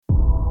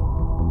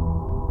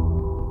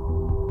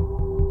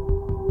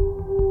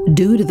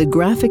Due to the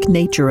graphic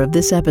nature of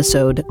this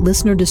episode,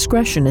 listener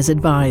discretion is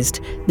advised.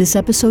 This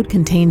episode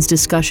contains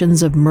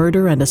discussions of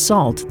murder and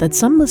assault that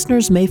some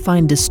listeners may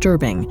find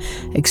disturbing.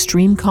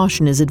 Extreme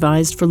caution is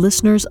advised for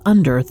listeners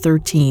under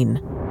 13.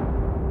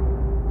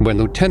 When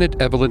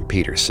Lieutenant Evelyn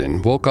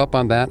Peterson woke up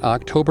on that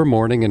October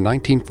morning in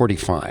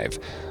 1945,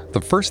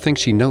 the first thing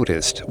she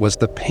noticed was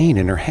the pain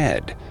in her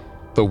head.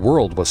 The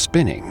world was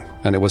spinning,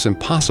 and it was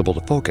impossible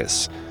to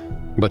focus.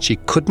 But she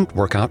couldn't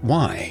work out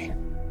why.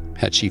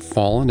 Had she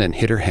fallen and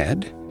hit her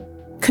head?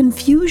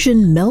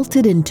 Confusion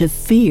melted into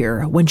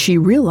fear when she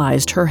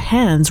realized her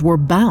hands were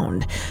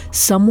bound.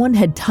 Someone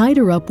had tied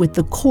her up with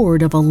the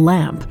cord of a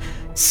lamp.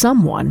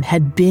 Someone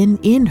had been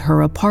in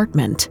her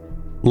apartment.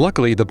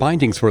 Luckily, the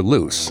bindings were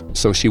loose,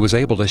 so she was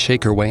able to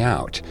shake her way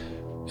out.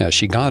 As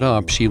she got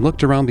up, she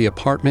looked around the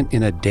apartment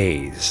in a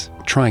daze,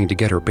 trying to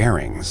get her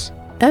bearings.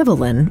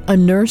 Evelyn, a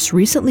nurse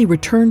recently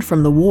returned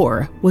from the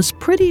war, was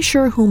pretty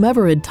sure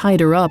whomever had tied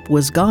her up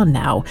was gone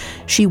now.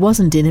 She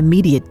wasn't in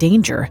immediate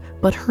danger,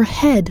 but her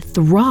head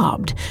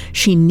throbbed.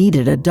 She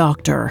needed a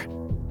doctor.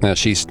 As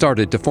she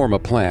started to form a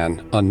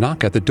plan, a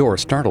knock at the door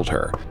startled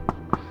her.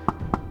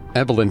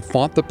 Evelyn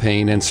fought the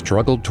pain and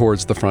struggled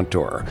towards the front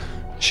door.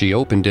 She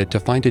opened it to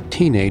find a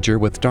teenager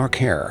with dark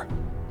hair.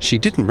 She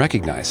didn't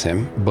recognize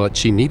him, but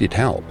she needed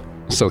help,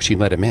 so she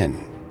let him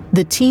in.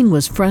 The teen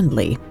was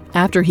friendly.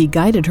 After he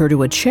guided her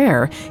to a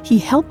chair, he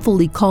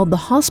helpfully called the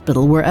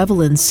hospital where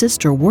Evelyn's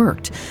sister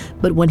worked.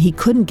 But when he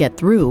couldn't get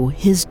through,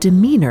 his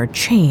demeanor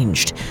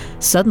changed.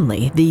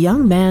 Suddenly, the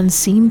young man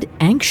seemed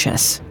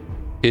anxious.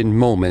 In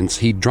moments,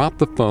 he dropped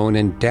the phone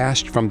and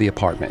dashed from the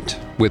apartment,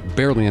 with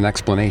barely an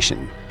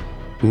explanation.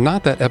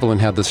 Not that Evelyn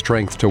had the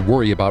strength to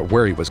worry about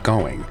where he was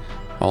going.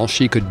 All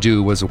she could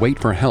do was wait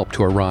for help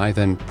to arrive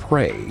and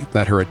pray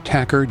that her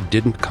attacker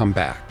didn't come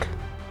back.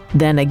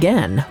 Then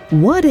again,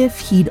 what if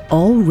he'd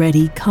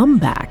already come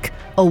back,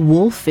 a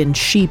wolf in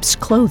sheep's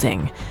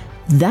clothing?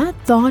 That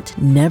thought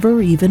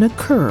never even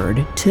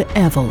occurred to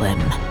Evelyn.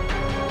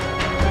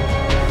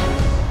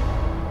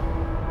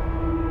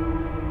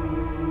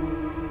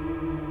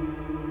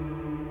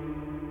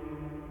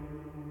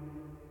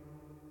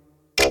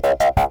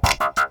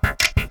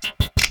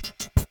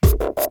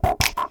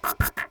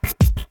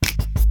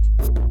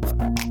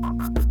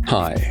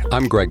 Hi,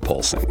 I'm Greg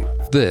Polson.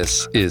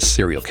 This is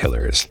Serial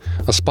Killers,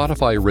 a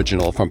Spotify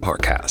original from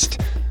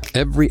Parcast.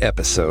 Every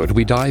episode,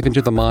 we dive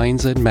into the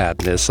minds and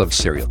madness of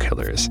serial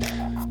killers.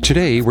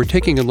 Today, we're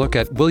taking a look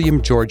at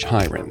William George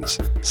Heirens,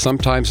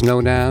 sometimes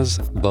known as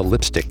the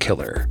Lipstick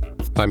Killer.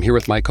 I'm here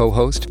with my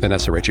co-host,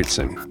 Vanessa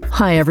Richardson.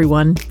 Hi,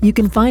 everyone. You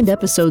can find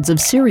episodes of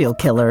Serial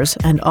Killers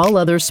and all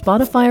other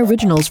Spotify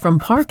originals from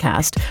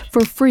Parcast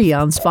for free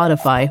on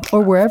Spotify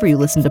or wherever you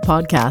listen to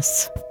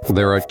podcasts.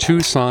 There are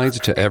two sides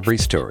to every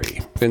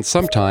story, and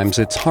sometimes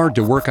it's hard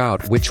to work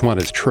out which one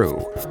is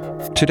true.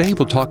 Today,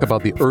 we'll talk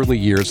about the early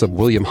years of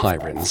William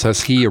Heirens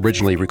as he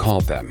originally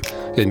recalled them,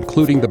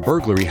 including the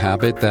burglary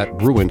habit that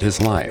ruined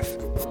his life.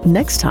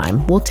 Next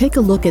time, we'll take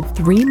a look at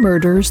 3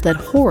 murders that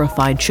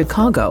horrified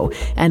Chicago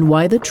and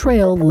why the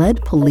trail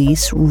led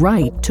police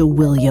right to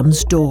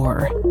William's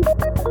door.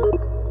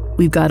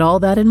 We've got all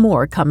that and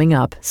more coming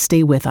up.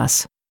 Stay with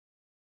us.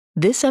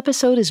 This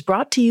episode is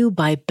brought to you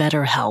by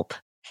BetterHelp.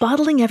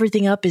 Bottling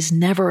everything up is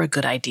never a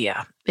good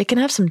idea. It can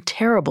have some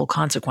terrible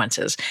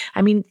consequences.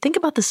 I mean, think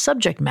about the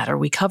subject matter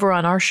we cover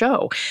on our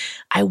show.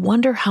 I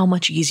wonder how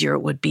much easier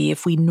it would be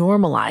if we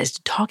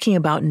normalized talking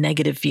about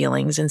negative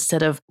feelings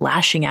instead of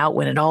lashing out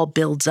when it all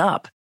builds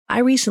up. I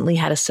recently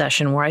had a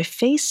session where I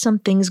faced some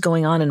things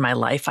going on in my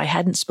life I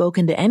hadn't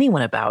spoken to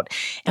anyone about.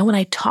 And when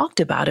I talked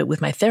about it with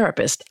my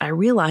therapist, I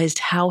realized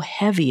how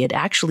heavy it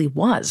actually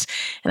was.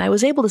 And I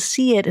was able to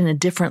see it in a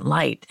different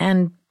light,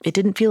 and it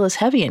didn't feel as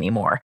heavy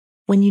anymore.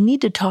 When you need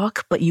to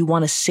talk, but you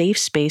want a safe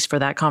space for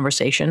that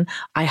conversation,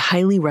 I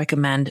highly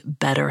recommend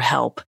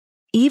BetterHelp.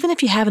 Even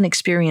if you haven't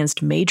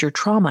experienced major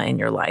trauma in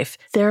your life,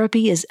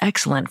 therapy is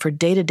excellent for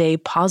day-to-day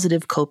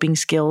positive coping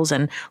skills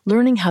and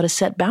learning how to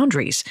set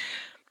boundaries.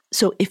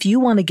 So if you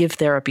want to give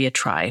therapy a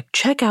try,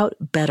 check out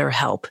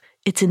BetterHelp.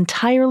 It's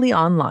entirely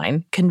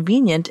online,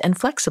 convenient, and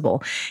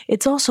flexible.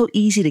 It's also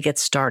easy to get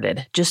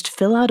started. Just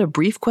fill out a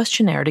brief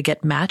questionnaire to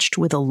get matched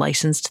with a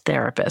licensed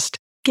therapist.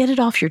 Get it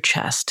off your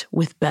chest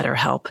with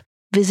BetterHelp.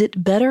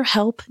 Visit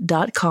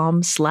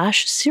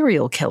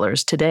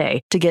betterhelp.com/serialkillers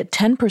today to get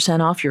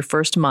 10% off your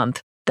first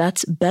month.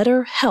 That's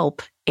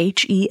BetterHelp,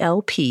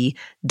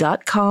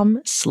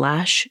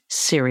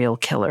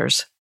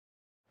 HELP.com/serialkillers.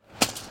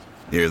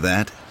 Hear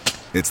that?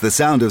 It's the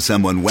sound of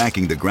someone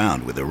whacking the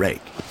ground with a rake.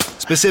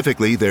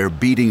 Specifically, they're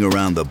beating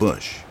around the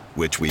bush,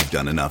 which we've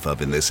done enough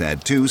of in this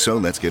ad too, so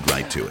let's get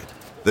right to it.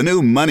 The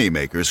new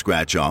Moneymaker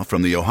scratch-off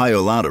from the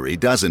Ohio Lottery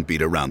doesn't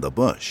beat around the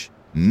bush.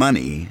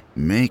 Money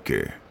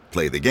Maker.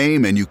 Play the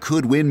game and you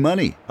could win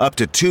money, up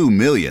to $2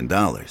 million.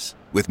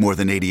 With more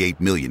than $88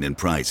 million in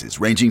prizes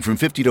ranging from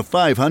 $50 to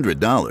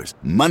 $500,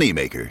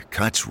 Moneymaker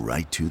cuts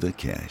right to the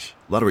cash.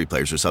 Lottery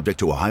players are subject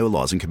to Ohio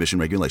laws and commission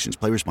regulations.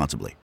 Play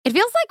responsibly. It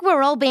feels like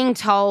we're all being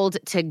told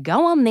to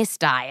go on this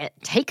diet,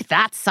 take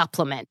that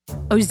supplement.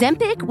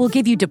 Ozempic will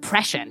give you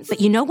depression,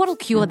 but you know what'll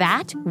cure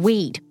that?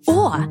 Weed.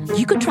 Or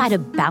you could try to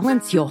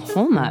balance your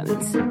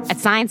hormones. At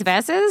Science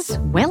Versus,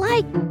 we're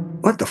like,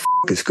 what the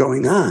is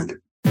going on?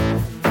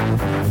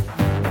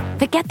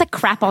 Forget the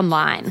crap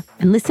online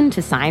and listen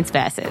to Science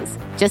Versus.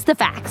 Just the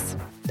facts.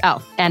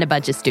 Oh, and a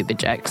bunch of stupid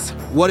jokes.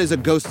 What is a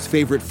ghost's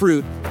favorite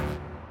fruit?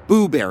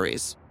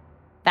 Blueberries.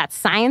 That's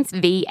Science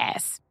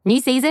VS.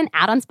 New season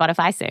out on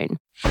Spotify soon.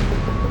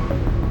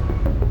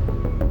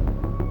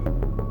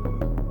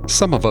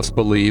 Some of us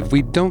believe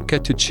we don't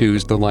get to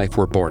choose the life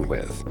we're born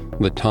with.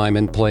 The time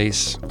and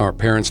place, our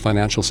parents'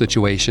 financial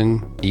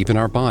situation, even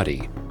our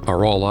body,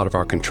 are all out of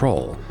our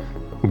control.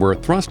 We're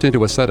thrust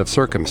into a set of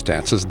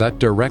circumstances that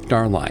direct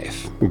our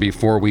life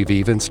before we've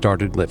even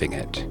started living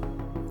it.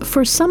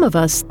 For some of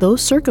us,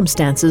 those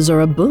circumstances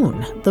are a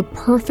boon, the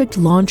perfect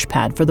launch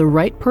pad for the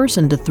right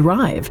person to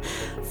thrive.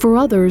 For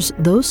others,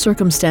 those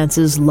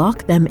circumstances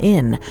lock them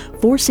in,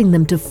 forcing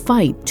them to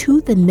fight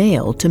tooth and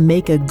nail to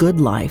make a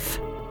good life.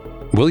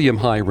 William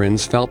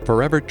Heirens felt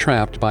forever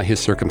trapped by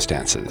his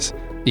circumstances.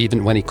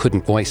 Even when he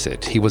couldn't voice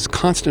it, he was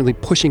constantly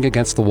pushing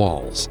against the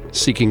walls,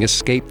 seeking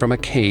escape from a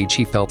cage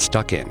he felt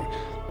stuck in.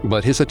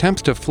 But his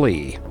attempts to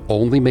flee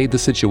only made the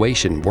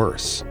situation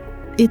worse.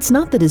 It's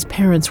not that his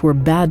parents were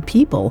bad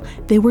people,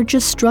 they were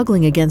just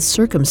struggling against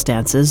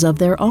circumstances of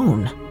their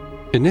own.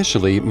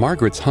 Initially,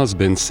 Margaret's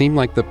husband seemed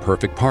like the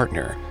perfect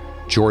partner.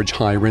 George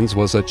Heirens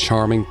was a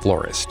charming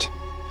florist.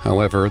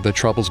 However, the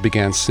troubles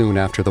began soon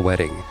after the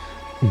wedding.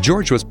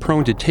 George was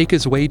prone to take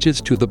his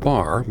wages to the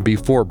bar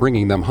before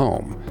bringing them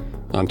home.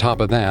 On top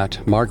of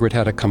that, Margaret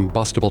had a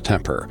combustible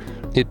temper.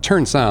 It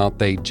turns out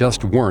they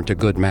just weren't a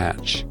good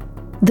match.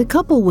 The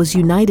couple was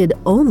united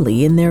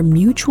only in their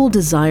mutual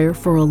desire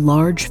for a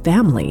large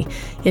family.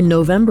 In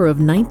November of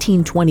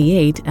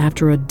 1928,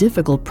 after a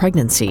difficult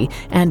pregnancy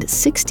and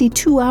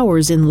 62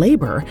 hours in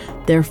labor,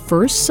 their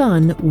first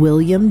son,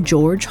 William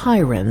George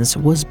Heirens,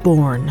 was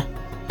born.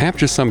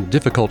 After some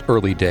difficult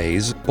early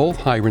days, both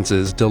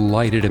Heirenses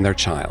delighted in their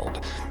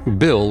child.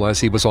 Bill, as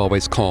he was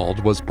always called,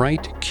 was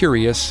bright,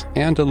 curious,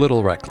 and a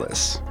little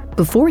reckless.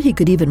 Before he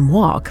could even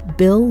walk,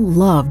 Bill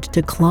loved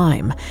to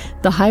climb.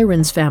 The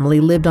Heirens family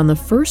lived on the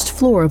first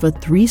floor of a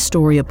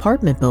 3-story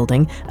apartment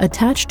building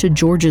attached to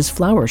George's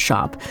flower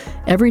shop.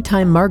 Every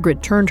time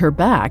Margaret turned her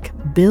back,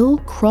 Bill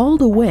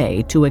crawled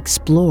away to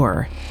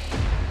explore.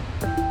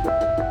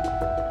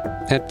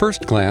 At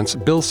first glance,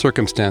 Bill's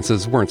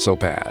circumstances weren't so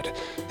bad.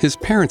 His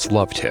parents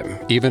loved him,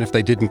 even if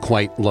they didn't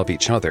quite love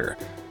each other.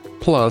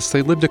 Plus,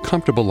 they lived a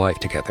comfortable life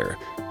together.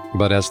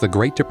 But as the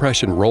Great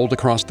Depression rolled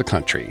across the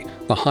country,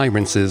 the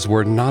Heirenses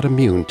were not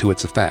immune to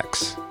its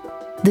effects.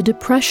 The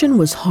Depression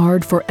was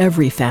hard for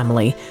every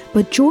family,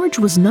 but George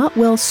was not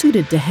well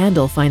suited to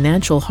handle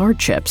financial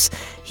hardships.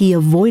 He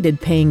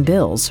avoided paying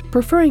bills,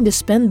 preferring to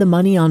spend the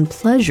money on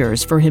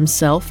pleasures for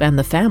himself and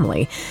the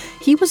family.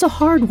 He was a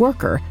hard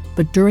worker,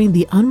 but during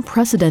the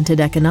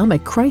unprecedented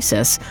economic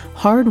crisis,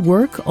 hard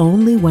work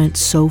only went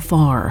so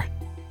far.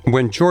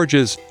 When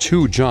George's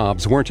 2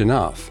 jobs weren't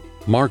enough,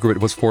 Margaret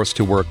was forced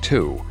to work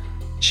too.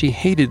 She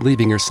hated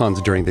leaving her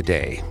sons during the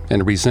day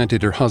and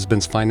resented her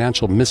husband's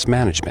financial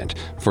mismanagement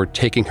for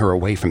taking her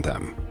away from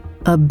them.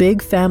 A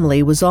big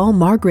family was all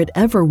Margaret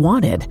ever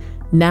wanted.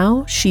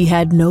 Now she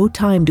had no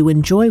time to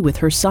enjoy with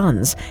her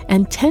sons,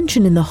 and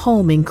tension in the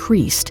home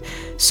increased.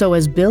 So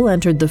as Bill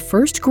entered the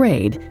 1st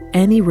grade,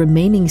 any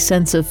remaining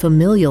sense of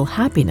familial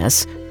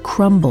happiness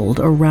crumbled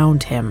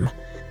around him.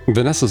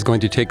 Vanessa's going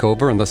to take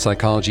over on the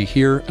psychology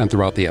here and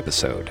throughout the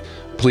episode.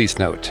 Please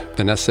note,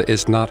 Vanessa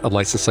is not a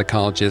licensed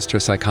psychologist or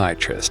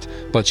psychiatrist,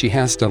 but she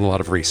has done a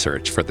lot of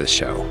research for this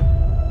show.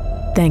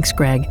 Thanks,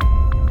 Greg.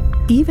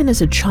 Even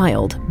as a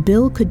child,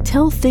 Bill could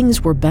tell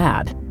things were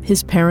bad.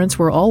 His parents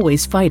were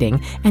always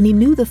fighting, and he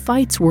knew the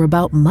fights were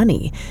about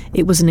money.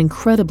 It was an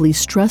incredibly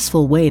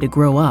stressful way to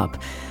grow up.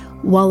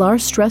 While our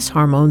stress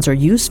hormones are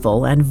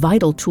useful and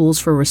vital tools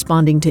for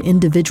responding to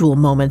individual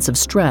moments of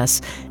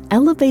stress,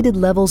 elevated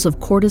levels of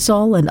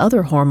cortisol and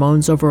other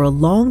hormones over a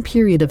long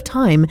period of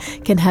time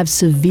can have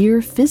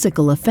severe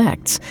physical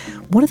effects.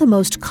 One of the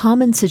most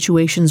common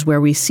situations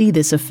where we see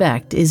this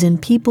effect is in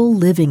people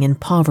living in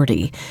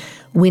poverty.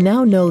 We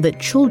now know that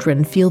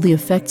children feel the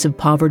effects of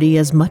poverty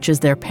as much as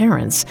their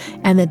parents,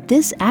 and that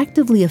this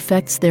actively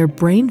affects their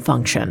brain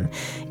function.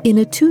 In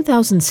a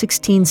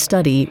 2016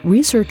 study,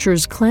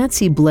 researchers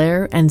Clancy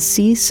Blair and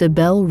C.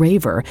 Sibel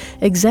Raver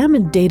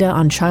examined data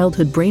on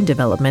childhood brain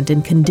development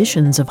in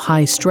conditions of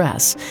high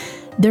stress.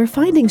 Their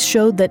findings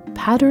showed that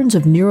patterns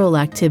of neural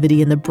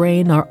activity in the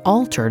brain are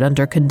altered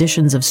under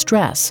conditions of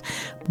stress,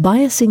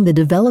 biasing the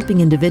developing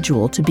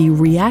individual to be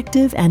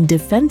reactive and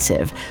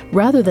defensive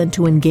rather than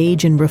to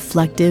engage in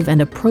reflective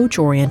and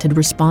approach-oriented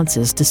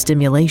responses to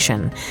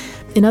stimulation.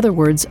 In other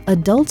words,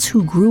 adults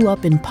who grew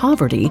up in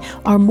poverty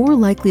are more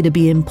likely to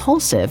be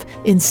impulsive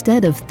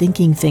instead of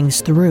thinking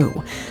things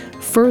through.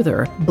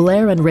 Further,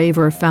 Blair and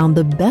Raver found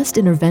the best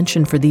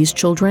intervention for these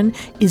children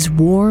is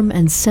warm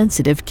and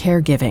sensitive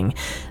caregiving.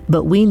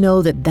 But we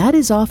know that that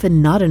is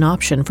often not an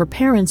option for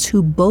parents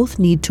who both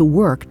need to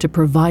work to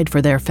provide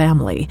for their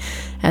family.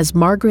 As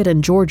Margaret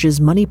and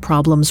George's money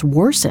problems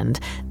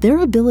worsened, their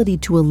ability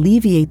to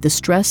alleviate the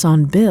stress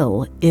on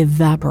Bill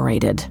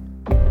evaporated.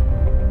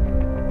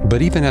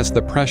 But even as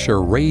the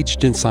pressure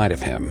raged inside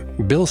of him,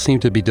 Bill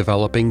seemed to be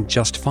developing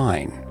just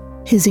fine.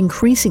 His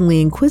increasingly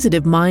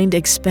inquisitive mind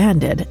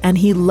expanded, and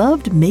he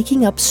loved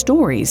making up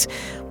stories.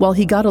 While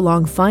he got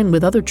along fine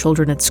with other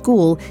children at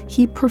school,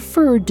 he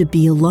preferred to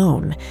be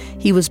alone.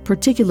 He was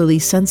particularly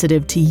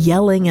sensitive to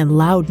yelling and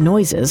loud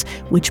noises,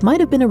 which might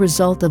have been a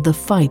result of the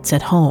fights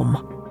at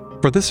home.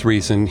 For this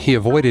reason, he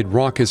avoided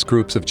raucous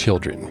groups of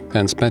children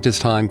and spent his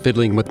time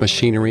fiddling with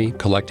machinery,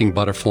 collecting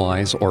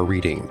butterflies, or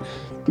reading.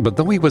 But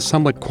though he was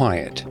somewhat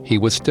quiet, he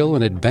was still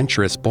an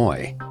adventurous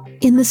boy.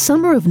 In the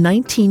summer of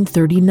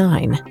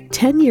 1939,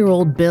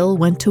 10-year-old Bill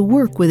went to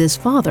work with his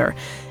father.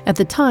 At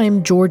the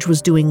time, George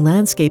was doing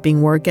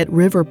landscaping work at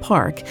River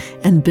Park,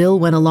 and Bill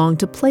went along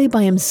to play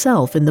by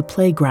himself in the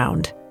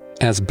playground.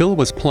 As Bill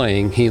was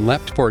playing, he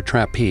leapt for a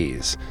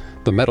trapeze.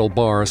 The metal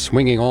bar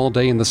swinging all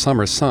day in the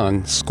summer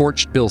sun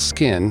scorched Bill's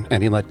skin,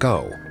 and he let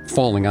go,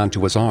 falling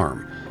onto his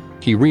arm.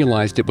 He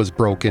realized it was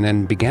broken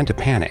and began to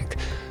panic.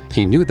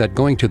 He knew that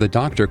going to the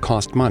doctor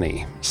cost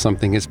money,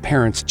 something his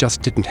parents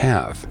just didn't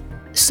have.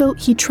 So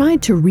he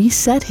tried to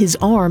reset his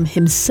arm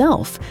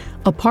himself.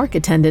 A park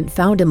attendant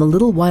found him a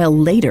little while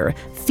later,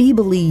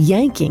 feebly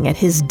yanking at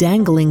his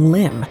dangling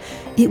limb.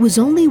 It was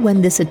only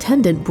when this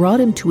attendant brought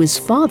him to his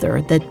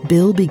father that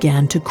Bill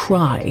began to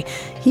cry.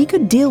 He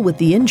could deal with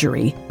the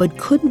injury, but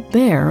couldn't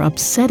bear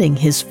upsetting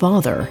his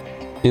father.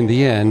 In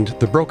the end,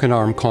 the broken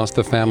arm cost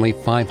the family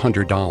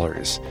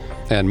 $500,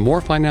 and more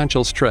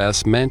financial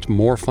stress meant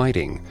more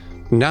fighting.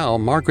 Now,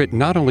 Margaret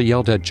not only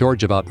yelled at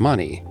George about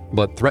money,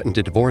 but threatened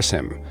to divorce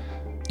him.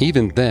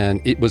 Even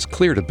then, it was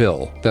clear to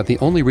Bill that the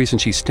only reason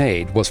she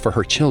stayed was for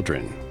her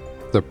children.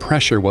 The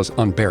pressure was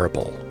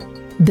unbearable.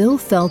 Bill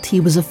felt he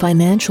was a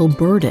financial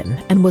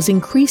burden and was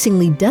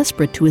increasingly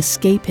desperate to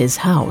escape his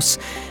house.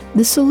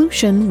 The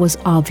solution was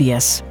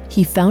obvious.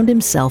 He found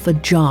himself a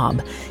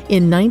job.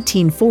 In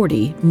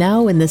 1940,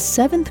 now in the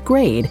 7th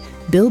grade,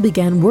 Bill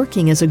began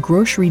working as a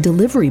grocery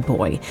delivery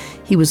boy.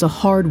 He was a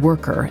hard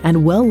worker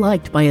and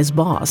well-liked by his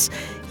boss.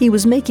 He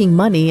was making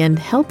money and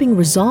helping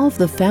resolve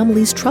the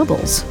family's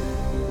troubles.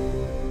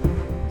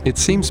 It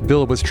seems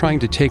Bill was trying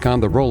to take on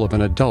the role of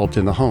an adult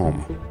in the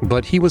home,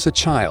 but he was a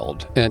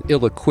child and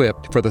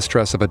ill-equipped for the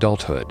stress of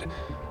adulthood.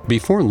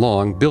 Before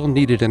long, Bill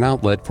needed an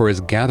outlet for his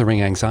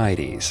gathering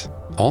anxieties.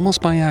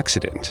 Almost by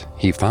accident,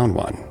 he found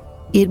one.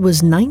 It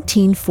was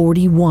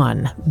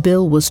 1941.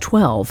 Bill was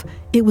 12.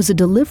 It was a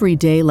delivery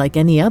day like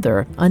any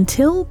other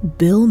until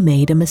Bill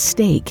made a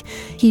mistake.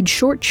 He'd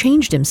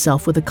shortchanged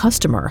himself with a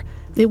customer.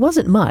 It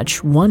wasn't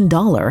much,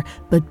 $1,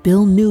 but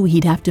Bill knew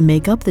he'd have to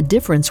make up the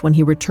difference when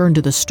he returned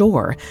to the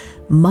store.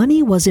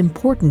 Money was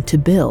important to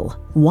Bill.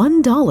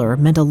 $1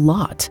 meant a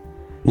lot.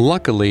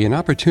 Luckily, an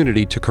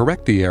opportunity to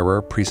correct the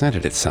error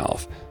presented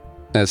itself.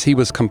 As he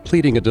was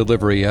completing a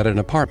delivery at an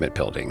apartment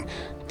building,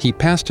 he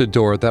passed a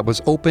door that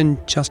was open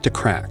just a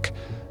crack.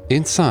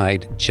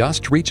 Inside,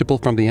 just reachable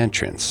from the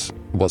entrance,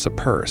 was a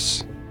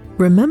purse.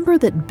 Remember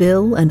that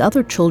Bill and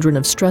other children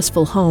of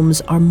stressful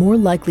homes are more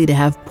likely to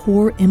have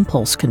poor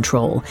impulse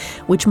control,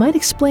 which might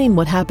explain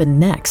what happened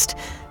next.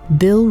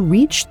 Bill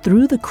reached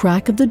through the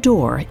crack of the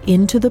door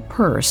into the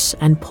purse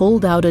and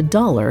pulled out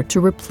 $1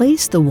 to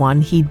replace the one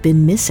he'd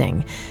been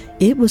missing.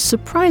 It was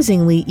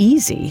surprisingly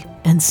easy,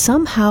 and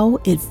somehow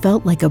it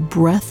felt like a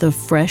breath of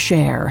fresh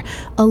air,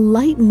 a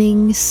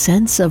lightening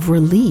sense of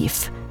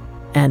relief.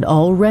 And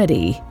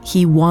already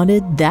he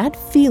wanted that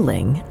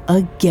feeling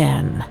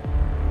again.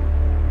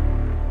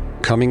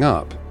 Coming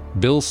up,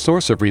 Bill's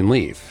source of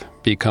relief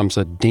becomes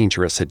a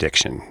dangerous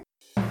addiction.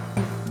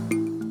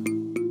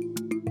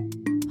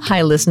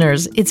 Hi,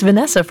 listeners. It's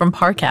Vanessa from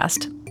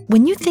Parcast.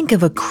 When you think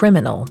of a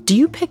criminal, do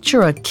you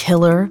picture a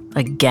killer,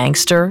 a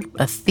gangster,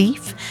 a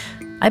thief?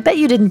 I bet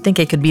you didn't think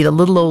it could be the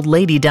little old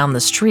lady down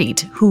the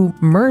street who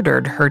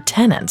murdered her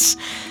tenants.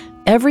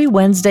 Every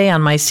Wednesday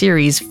on my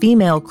series,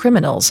 Female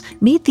Criminals,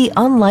 meet the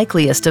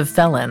unlikeliest of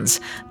felons,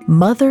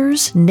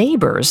 mothers,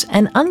 neighbors,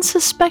 and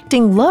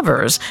unsuspecting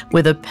lovers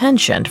with a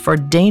penchant for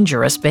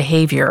dangerous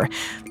behavior.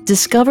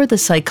 Discover the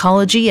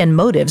psychology and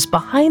motives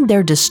behind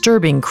their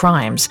disturbing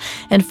crimes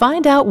and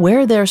find out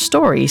where their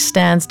story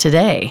stands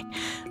today.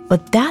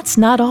 But that's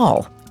not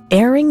all.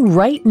 Airing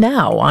right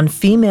now on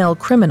Female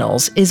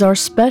Criminals is our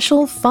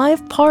special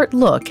 5-part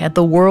look at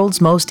the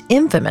world's most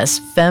infamous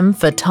femme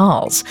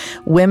fatales,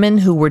 women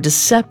who were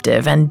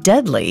deceptive and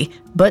deadly,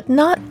 but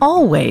not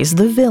always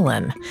the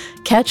villain.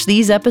 Catch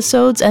these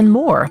episodes and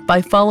more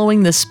by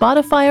following the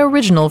Spotify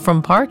original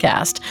from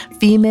Parcast,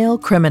 Female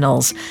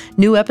Criminals.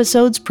 New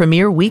episodes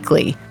premiere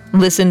weekly.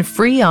 Listen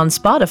free on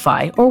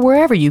Spotify or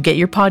wherever you get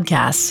your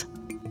podcasts.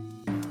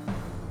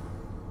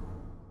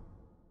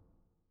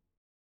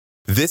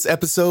 This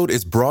episode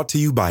is brought to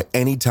you by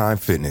Anytime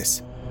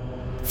Fitness.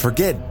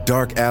 Forget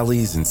dark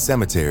alleys and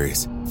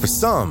cemeteries. For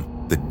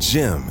some, the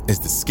gym is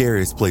the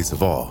scariest place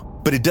of all.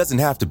 But it doesn't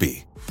have to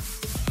be.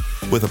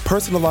 With a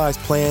personalized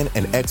plan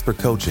and expert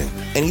coaching,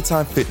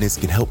 Anytime Fitness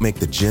can help make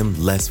the gym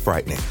less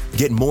frightening.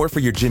 Get more for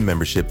your gym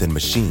membership than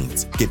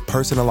machines. Get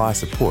personalized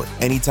support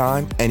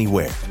anytime,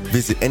 anywhere.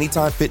 Visit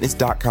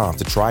AnytimeFitness.com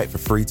to try it for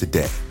free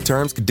today.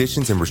 Terms,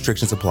 conditions, and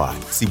restrictions apply.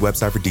 See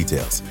website for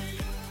details.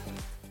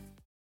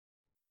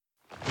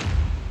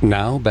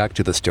 Now back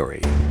to the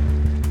story.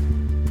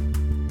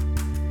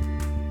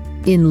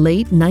 In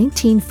late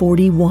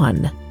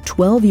 1941,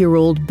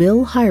 12-year-old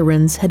Bill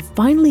Heirens had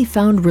finally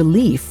found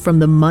relief from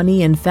the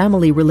money and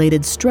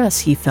family-related stress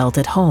he felt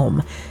at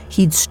home.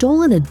 He'd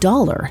stolen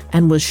 $1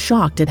 and was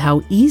shocked at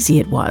how easy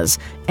it was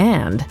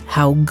and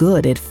how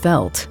good it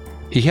felt.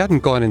 He hadn't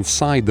gone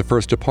inside the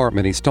first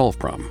apartment he stole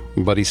from,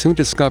 but he soon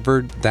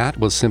discovered that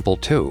was simple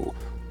too.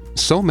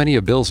 So many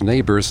of Bill's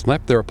neighbors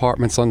left their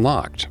apartments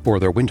unlocked or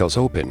their windows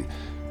open.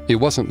 It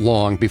wasn't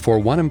long before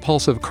one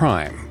impulsive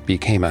crime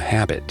became a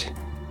habit.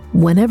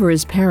 Whenever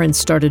his parents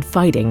started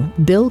fighting,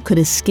 Bill could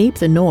escape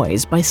the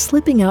noise by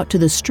slipping out to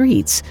the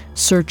streets,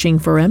 searching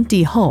for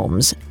empty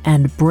homes,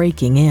 and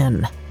breaking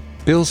in.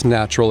 Bill's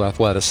natural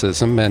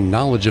athleticism and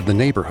knowledge of the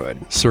neighborhood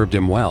served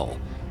him well.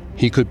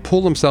 He could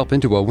pull himself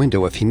into a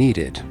window if he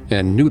needed,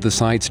 and knew the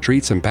side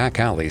streets and back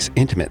alleys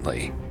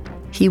intimately.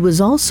 He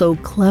was also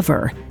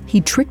clever.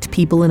 He tricked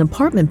people in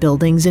apartment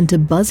buildings into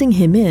buzzing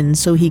him in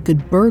so he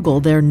could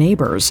burgle their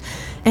neighbors.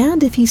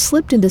 And if he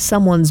slipped into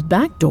someone's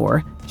back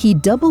door, he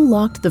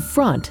double-locked the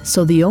front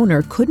so the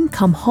owner couldn't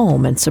come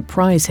home and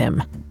surprise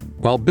him.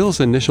 While Bill's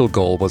initial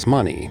goal was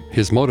money,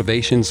 his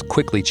motivations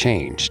quickly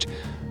changed.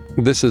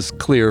 This is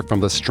clear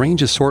from the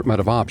strange assortment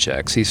of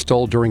objects he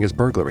stole during his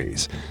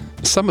burglaries.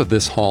 Some of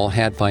this haul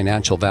had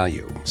financial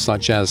value,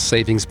 such as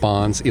savings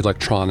bonds,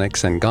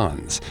 electronics, and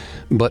guns.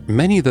 But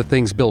many of the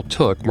things Bill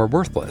took were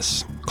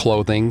worthless: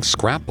 clothing,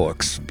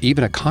 scrapbooks,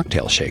 even a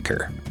cocktail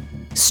shaker.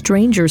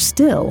 Stranger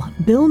still,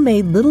 Bill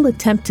made little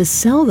attempt to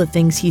sell the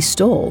things he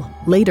stole,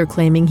 later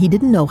claiming he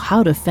didn't know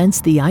how to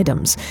fence the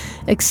items.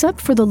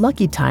 Except for the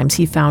lucky times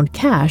he found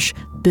cash,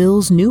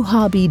 Bill's new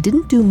hobby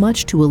didn't do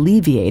much to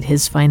alleviate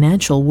his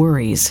financial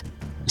worries.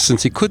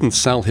 Since he couldn't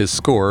sell his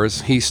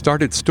scores, he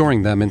started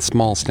storing them in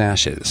small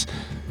stashes.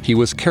 He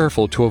was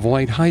careful to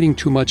avoid hiding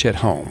too much at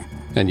home,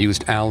 and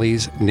used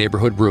alleys,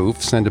 neighborhood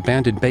roofs, and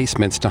abandoned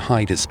basements to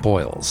hide his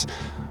spoils.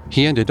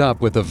 He ended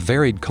up with a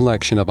varied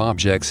collection of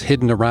objects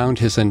hidden around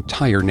his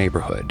entire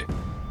neighborhood.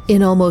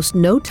 In almost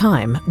no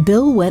time,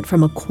 Bill went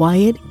from a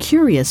quiet,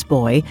 curious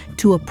boy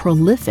to a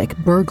prolific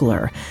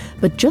burglar.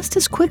 But just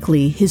as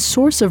quickly, his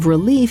source of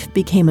relief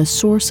became a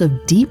source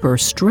of deeper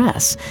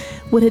stress.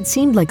 What had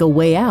seemed like a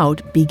way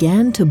out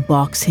began to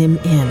box him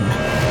in.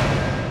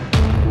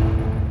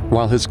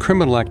 While his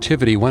criminal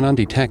activity went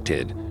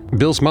undetected,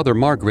 Bill's mother,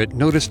 Margaret,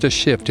 noticed a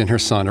shift in her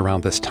son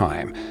around this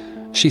time.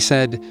 She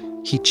said,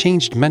 "He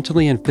changed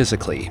mentally and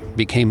physically,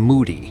 became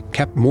moody,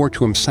 kept more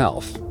to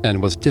himself,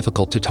 and was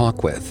difficult to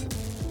talk with."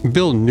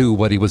 Bill knew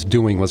what he was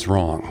doing was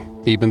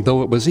wrong. Even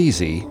though it was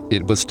easy,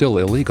 it was still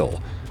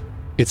illegal.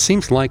 It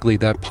seems likely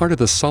that part of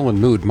the sullen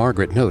mood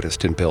Margaret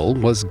noticed in Bill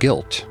was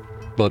guilt.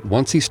 But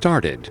once he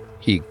started,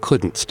 he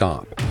couldn't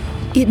stop.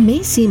 It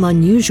may seem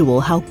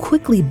unusual how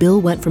quickly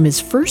Bill went from his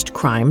first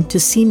crime to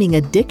seeming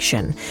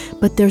addiction,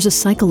 but there's a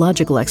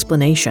psychological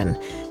explanation.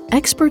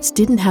 Experts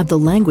didn't have the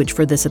language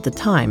for this at the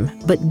time,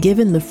 but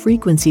given the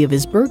frequency of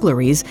his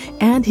burglaries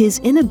and his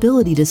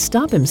inability to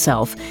stop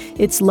himself,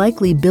 it's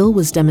likely Bill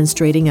was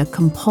demonstrating a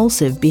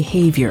compulsive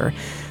behavior.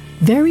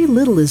 Very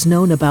little is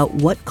known about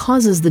what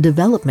causes the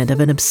development of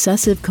an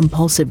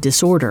obsessive-compulsive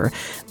disorder,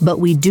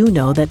 but we do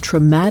know that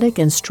traumatic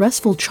and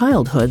stressful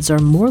childhoods are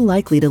more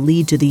likely to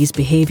lead to these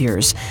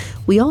behaviors.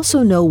 We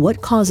also know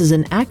what causes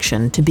an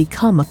action to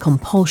become a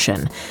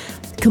compulsion.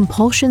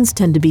 Compulsions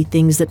tend to be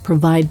things that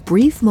provide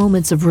brief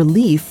moments of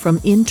relief from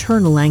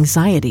internal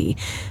anxiety.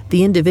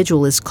 The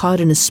individual is caught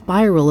in a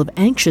spiral of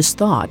anxious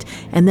thought,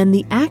 and then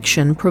the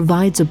action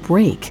provides a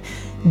break.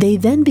 They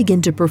then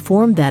begin to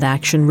perform that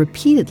action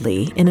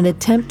repeatedly in an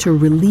attempt to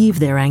relieve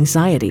their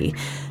anxiety.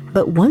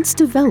 But once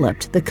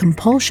developed, the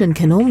compulsion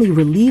can only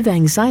relieve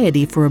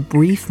anxiety for a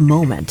brief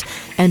moment,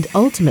 and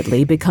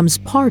ultimately becomes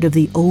part of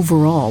the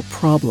overall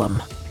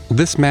problem.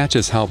 This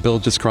matches how Bill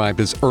described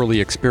his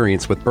early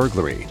experience with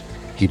burglary.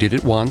 He did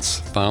it once,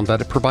 found that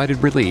it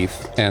provided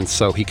relief, and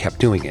so he kept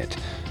doing it.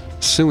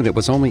 Soon it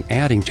was only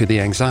adding to the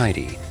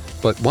anxiety,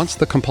 but once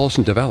the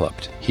compulsion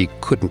developed, he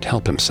couldn't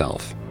help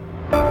himself.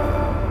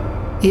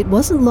 It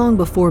wasn't long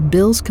before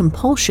Bill's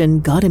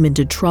compulsion got him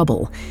into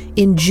trouble.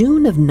 In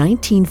June of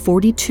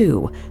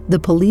 1942, the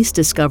police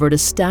discovered a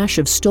stash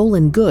of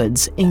stolen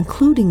goods,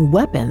 including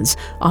weapons,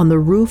 on the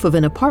roof of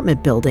an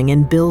apartment building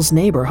in Bill's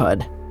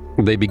neighborhood.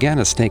 They began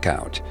a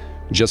stakeout.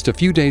 Just a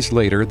few days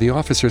later, the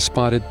officers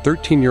spotted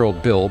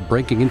 13-year-old Bill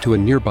breaking into a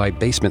nearby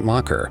basement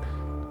locker.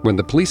 When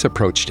the police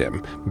approached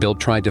him, Bill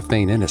tried to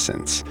feign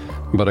innocence,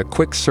 but a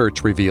quick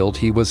search revealed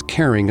he was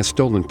carrying a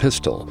stolen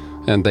pistol,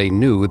 and they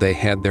knew they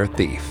had their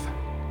thief.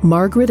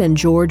 Margaret and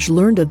George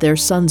learned of their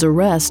son's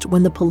arrest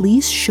when the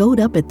police showed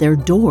up at their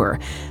door.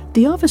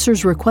 The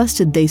officers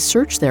requested they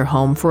search their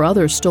home for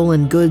other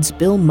stolen goods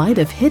Bill might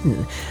have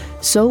hidden.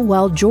 So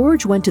while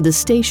George went to the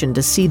station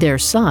to see their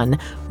son,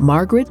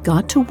 Margaret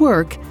got to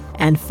work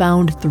and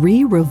found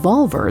 3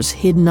 revolvers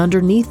hidden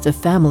underneath the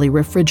family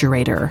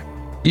refrigerator.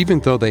 Even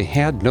though they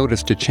had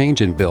noticed a change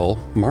in Bill,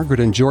 Margaret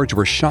and George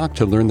were shocked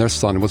to learn their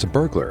son was a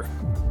burglar.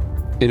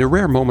 In a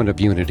rare moment of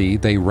unity,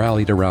 they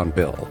rallied around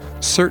Bill,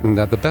 certain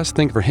that the best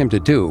thing for him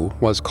to do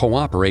was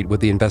cooperate with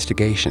the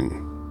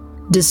investigation.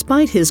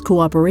 Despite his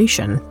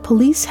cooperation,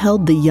 police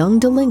held the young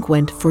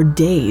delinquent for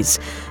days.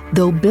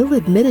 Though Bill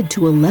admitted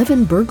to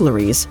 11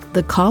 burglaries,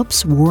 the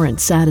cops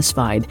weren't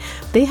satisfied.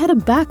 They had a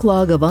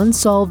backlog of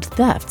unsolved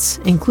thefts,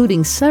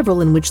 including several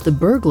in which the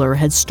burglar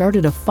had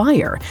started a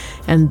fire,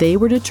 and they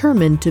were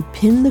determined to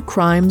pin the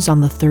crimes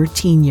on the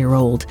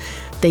 13-year-old.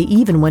 They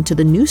even went to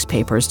the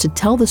newspapers to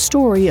tell the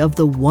story of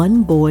the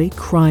one-boy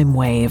crime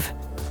wave.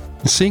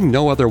 Seeing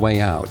no other way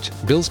out,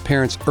 Bill's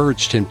parents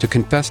urged him to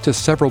confess to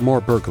several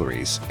more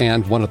burglaries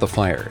and one of the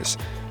fires.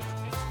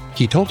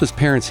 He told his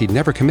parents he'd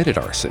never committed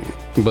arson,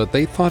 but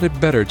they thought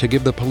it better to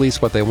give the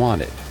police what they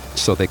wanted,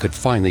 so they could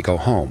finally go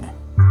home.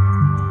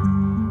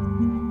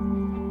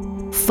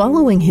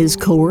 Following his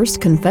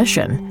coerced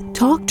confession,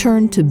 talk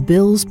turned to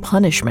Bill's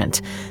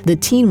punishment. The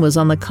teen was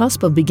on the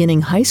cusp of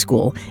beginning high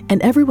school,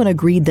 and everyone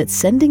agreed that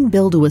sending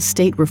Bill to a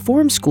state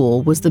reform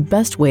school was the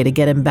best way to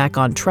get him back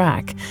on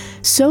track.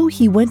 So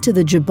he went to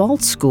the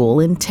Gibault School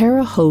in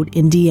Terre Haute,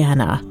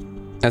 Indiana.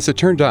 As it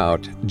turned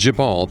out,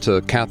 Gibault,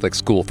 a Catholic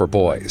school for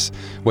boys,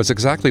 was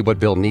exactly what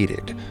Bill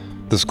needed.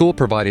 The school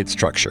provided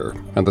structure,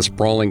 and the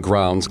sprawling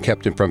grounds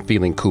kept him from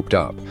feeling cooped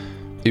up.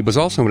 It was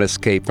also an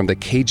escape from the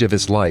cage of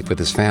his life with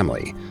his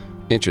family.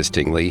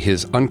 Interestingly,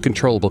 his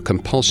uncontrollable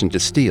compulsion to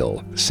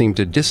steal seemed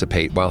to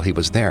dissipate while he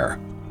was there.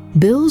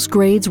 Bill's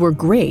grades were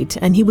great,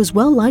 and he was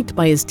well liked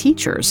by his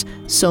teachers,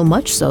 so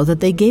much so that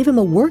they gave him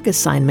a work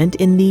assignment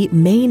in the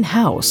main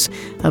house,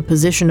 a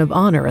position of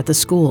honor at the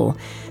school.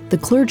 The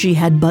clergy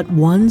had but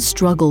one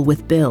struggle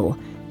with Bill.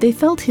 They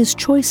felt his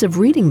choice of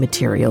reading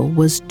material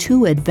was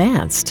too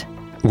advanced.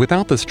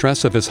 Without the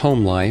stress of his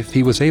home life,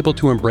 he was able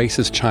to embrace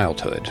his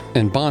childhood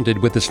and bonded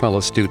with his fellow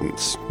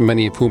students,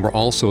 many of whom were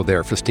also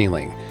there for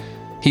stealing.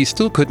 He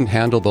still couldn't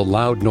handle the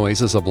loud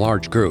noises of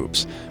large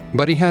groups,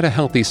 but he had a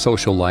healthy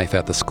social life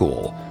at the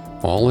school.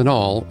 All in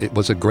all, it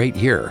was a great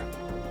year.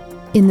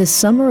 In the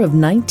summer of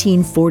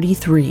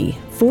 1943,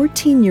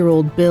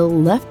 14-year-old Bill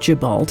left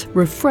Gibault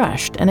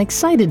refreshed and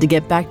excited to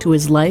get back to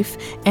his life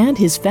and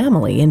his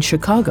family in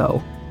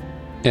Chicago.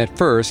 At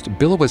first,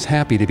 Bill was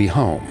happy to be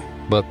home,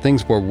 but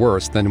things were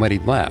worse than when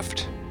he'd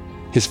left.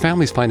 His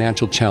family's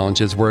financial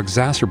challenges were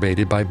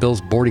exacerbated by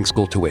Bill's boarding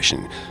school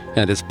tuition,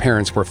 and his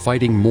parents were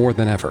fighting more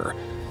than ever.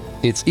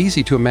 It's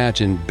easy to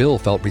imagine Bill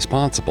felt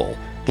responsible,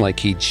 like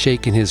he'd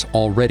shaken his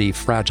already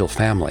fragile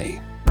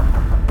family.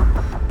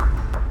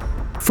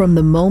 From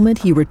the moment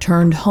he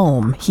returned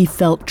home, he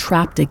felt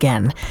trapped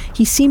again.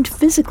 He seemed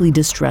physically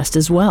distressed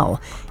as well.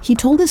 He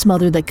told his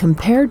mother that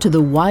compared to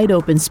the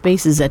wide-open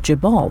spaces at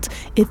Gibault,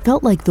 it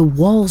felt like the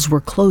walls were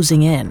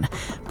closing in.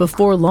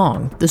 Before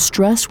long, the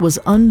stress was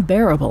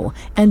unbearable,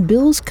 and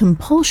Bill's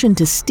compulsion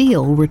to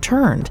steal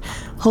returned.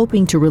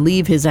 Hoping to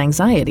relieve his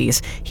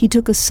anxieties, he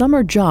took a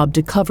summer job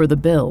to cover the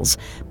bills,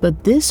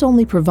 but this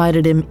only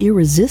provided him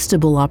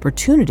irresistible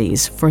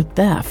opportunities for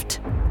theft.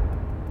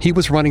 He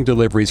was running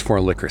deliveries for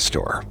a liquor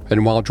store,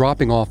 and while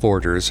dropping off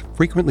orders,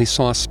 frequently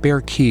saw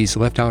spare keys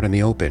left out in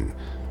the open.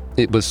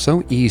 It was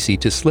so easy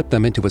to slip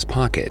them into his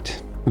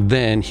pocket.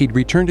 Then he'd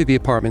return to the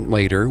apartment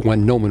later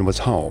when no one was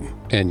home,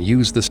 and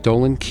use the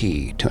stolen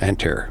key to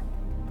enter.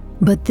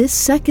 But this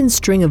second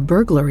string of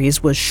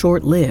burglaries was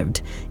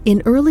short-lived.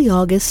 In early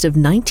August of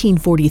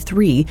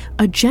 1943,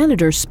 a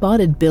janitor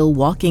spotted Bill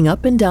walking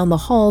up and down the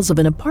halls of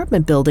an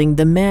apartment building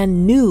the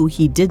man knew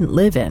he didn't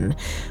live in.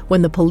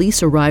 When the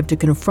police arrived to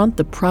confront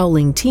the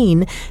prowling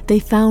teen, they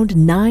found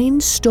 9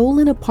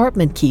 stolen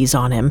apartment keys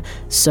on him,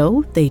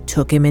 so they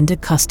took him into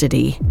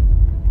custody.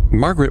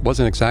 Margaret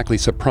wasn't exactly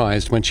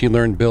surprised when she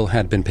learned Bill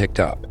had been picked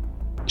up.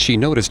 She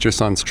noticed her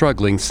son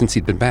struggling since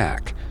he'd been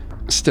back.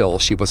 Still,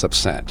 she was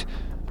upset.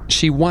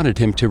 She wanted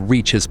him to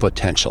reach his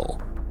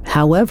potential.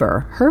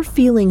 However, her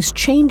feelings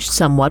changed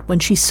somewhat when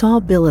she saw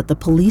Bill at the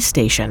police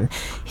station.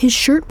 His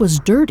shirt was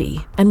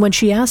dirty, and when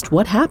she asked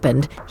what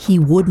happened, he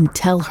wouldn't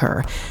tell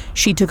her.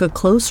 She took a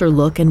closer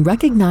look and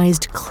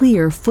recognized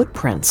clear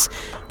footprints.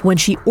 When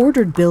she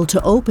ordered Bill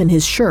to open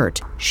his shirt,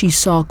 she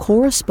saw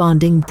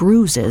corresponding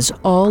bruises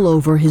all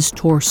over his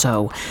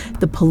torso.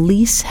 The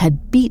police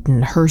had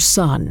beaten her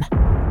son.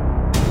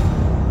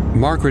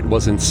 Margaret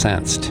was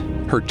incensed.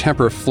 Her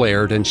temper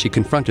flared and she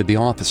confronted the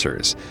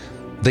officers.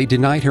 They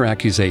denied her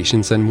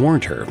accusations and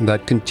warned her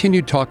that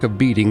continued talk of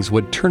beatings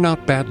would turn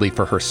out badly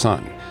for her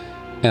son.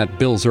 At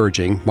Bill's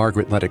urging,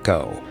 Margaret let it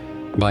go.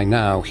 By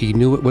now, he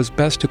knew it was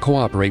best to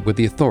cooperate with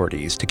the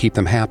authorities to keep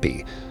them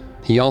happy.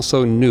 He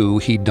also knew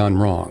he'd done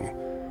wrong.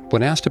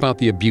 When asked about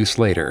the abuse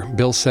later,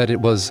 Bill said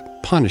it was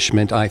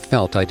punishment I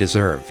felt I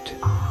deserved.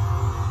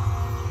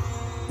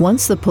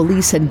 Once the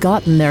police had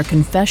gotten their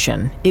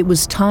confession, it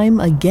was time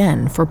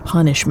again for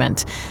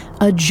punishment.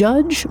 A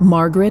judge,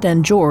 Margaret,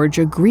 and George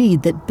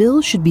agreed that Bill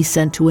should be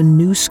sent to a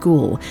new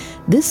school.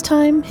 This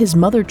time, his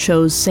mother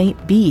chose St.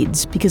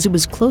 Bede's because it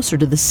was closer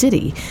to the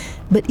city.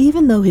 But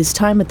even though his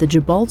time at the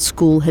Gibault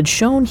school had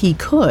shown he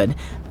could,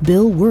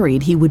 Bill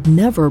worried he would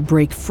never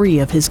break free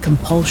of his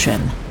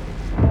compulsion.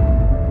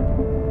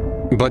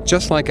 But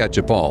just like at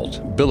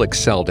Gibault, Bill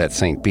excelled at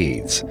St.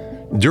 Bede's.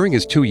 During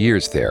his 2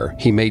 years there,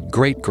 he made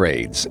great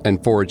grades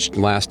and forged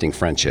lasting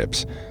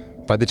friendships.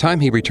 By the time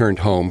he returned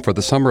home for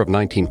the summer of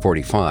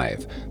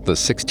 1945, the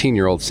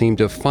 16-year-old seemed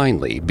to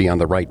finally be on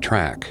the right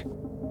track.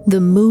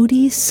 The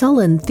moody,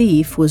 sullen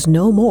thief was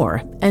no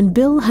more, and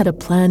Bill had a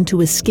plan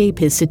to escape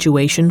his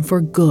situation for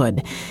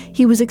good.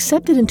 He was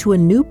accepted into a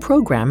new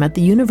program at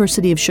the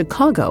University of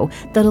Chicago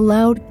that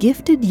allowed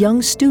gifted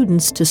young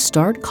students to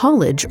start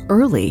college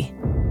early.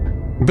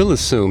 Bill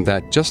assumed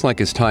that just like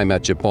his time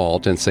at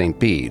Gibault and St.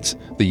 Bede's,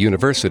 the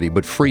university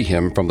would free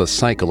him from the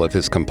cycle of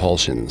his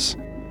compulsions.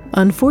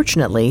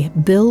 Unfortunately,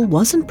 Bill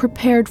wasn't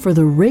prepared for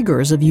the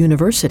rigors of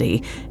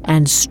university,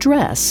 and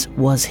stress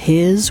was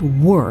his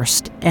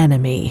worst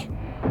enemy.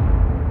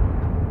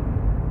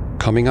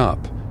 Coming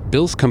up,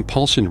 Bill's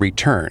compulsion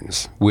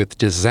returns with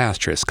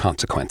disastrous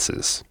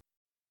consequences.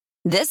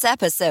 This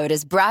episode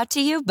is brought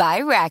to you by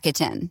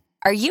Rakuten.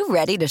 Are you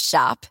ready to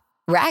shop?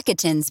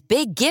 Rakuten's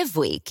Big Give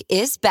Week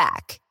is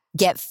back.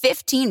 Get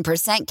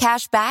 15%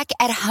 cash back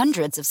at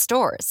hundreds of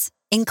stores,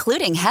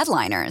 including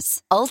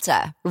Headliners,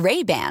 Ulta,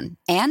 Ray-Ban,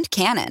 and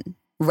Canon.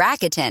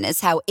 Rakuten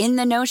is how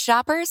in-the-know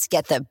shoppers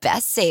get the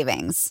best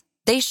savings.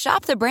 They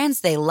shop the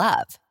brands they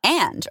love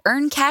and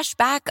earn cash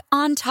back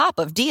on top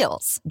of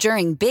deals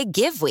during Big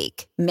Give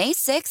Week, May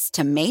 6th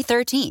to May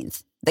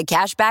 13th. The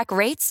cashback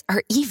rates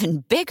are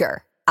even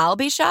bigger. I'll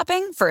be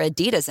shopping for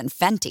Adidas and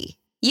Fenty.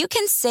 You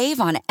can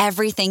save on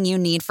everything you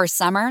need for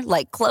summer,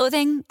 like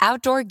clothing,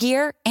 outdoor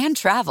gear, and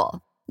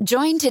travel.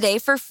 Join today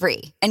for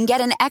free and get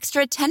an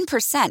extra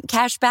 10%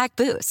 cashback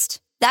boost.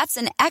 That's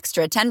an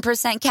extra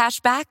 10%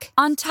 cashback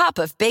on top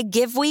of Big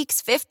Give Week's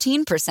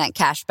 15%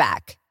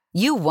 cashback.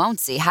 You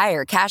won't see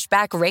higher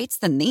cashback rates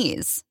than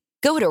these.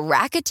 Go to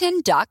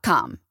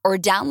Rakuten.com or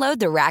download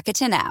the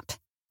Rakuten app.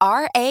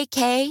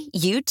 Rakuten.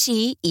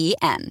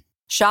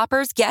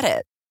 Shoppers get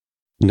it.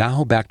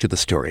 Now back to the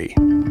story.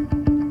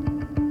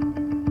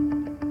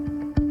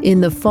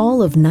 In the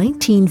fall of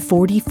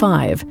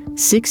 1945,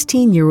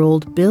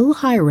 16-year-old Bill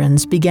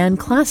Heirens began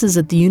classes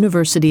at the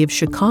University of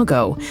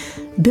Chicago.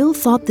 Bill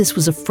thought this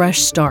was a fresh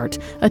start,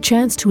 a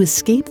chance to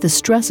escape the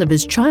stress of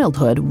his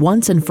childhood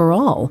once and for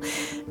all.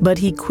 But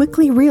he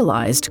quickly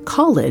realized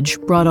college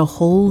brought a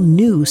whole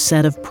new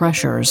set of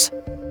pressures.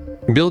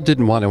 Bill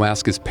didn't want to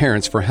ask his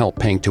parents for help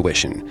paying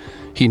tuition.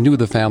 He knew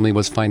the family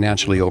was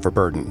financially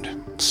overburdened,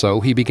 so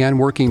he began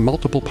working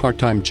multiple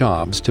part-time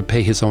jobs to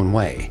pay his own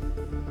way.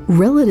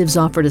 Relatives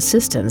offered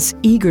assistance,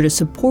 eager to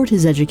support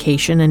his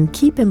education and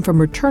keep him from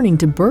returning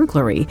to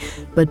burglary,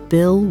 but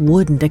Bill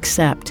wouldn't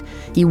accept.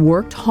 He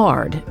worked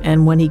hard,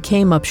 and when he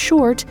came up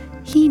short,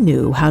 he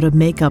knew how to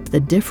make up the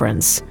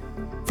difference: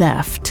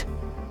 theft.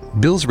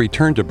 Bill's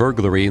return to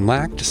burglary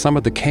lacked some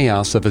of the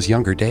chaos of his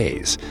younger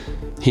days.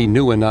 He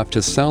knew enough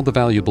to sell the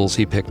valuables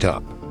he picked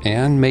up,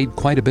 and made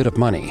quite a bit of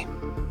money.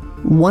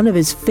 One of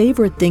his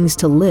favorite things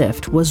to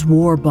lift was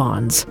war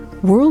bonds.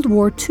 World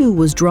War II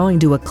was drawing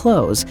to a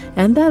close,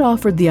 and that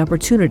offered the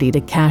opportunity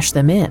to cash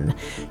them in.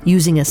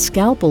 Using a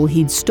scalpel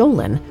he'd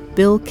stolen,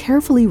 Bill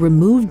carefully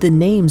removed the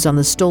names on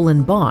the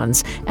stolen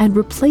bonds and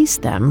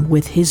replaced them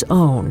with his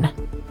own.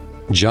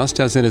 Just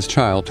as in his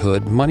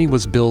childhood, money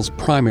was Bill's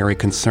primary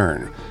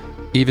concern.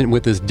 Even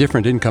with his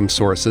different income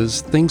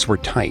sources, things were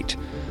tight.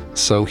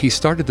 So he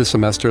started the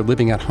semester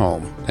living at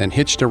home and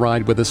hitched a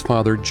ride with his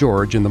father,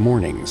 George, in the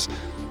mornings.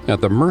 At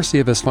the mercy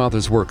of his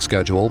father's work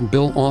schedule,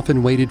 Bill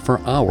often waited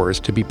for hours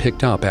to be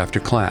picked up after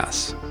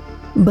class.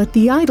 But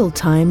the idle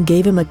time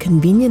gave him a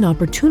convenient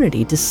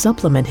opportunity to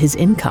supplement his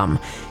income.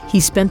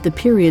 He spent the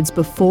periods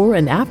before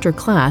and after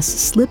class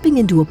slipping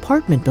into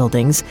apartment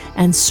buildings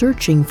and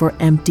searching for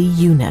empty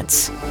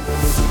units.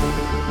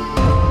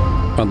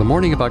 On the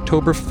morning of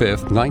October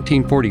 5th,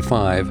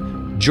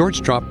 1945,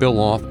 George dropped Bill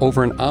off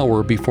over an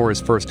hour before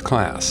his first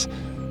class.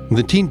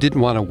 The teen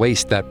didn't want to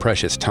waste that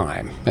precious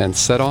time and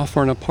set off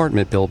for an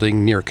apartment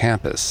building near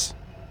campus.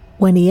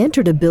 When he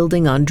entered a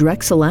building on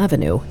Drexel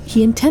Avenue,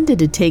 he intended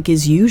to take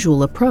his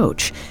usual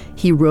approach.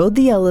 He rode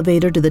the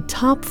elevator to the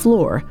top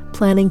floor,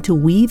 planning to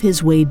weave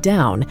his way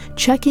down,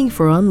 checking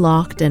for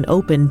unlocked and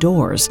open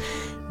doors.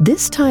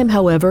 This time,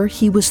 however,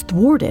 he was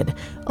thwarted.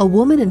 A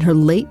woman in her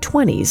late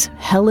 20s,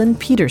 Helen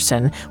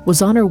Peterson,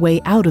 was on her way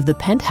out of the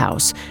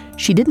penthouse.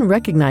 She didn't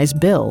recognize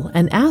Bill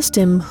and asked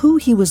him who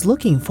he was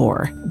looking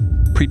for.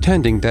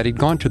 Pretending that he'd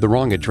gone to the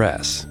wrong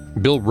address,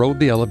 Bill rode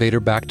the elevator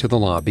back to the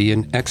lobby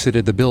and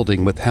exited the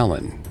building with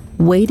Helen.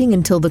 Waiting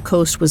until the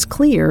coast was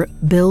clear,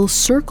 Bill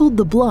circled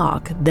the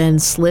block, then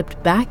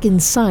slipped back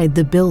inside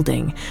the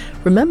building.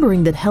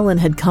 Remembering that Helen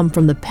had come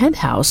from the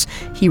penthouse,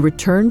 he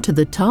returned to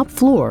the top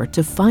floor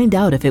to find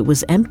out if it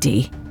was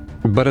empty.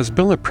 But as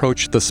Bill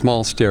approached the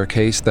small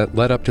staircase that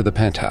led up to the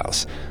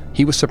penthouse,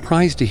 he was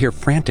surprised to hear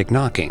frantic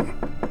knocking.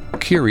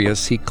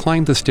 Curious, he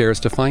climbed the stairs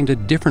to find a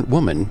different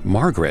woman,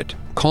 Margaret,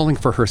 calling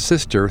for her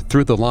sister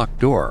through the locked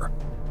door.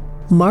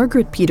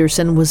 Margaret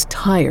Peterson was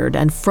tired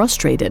and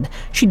frustrated.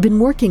 She'd been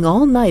working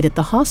all night at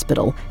the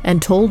hospital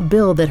and told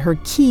Bill that her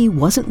key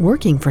wasn't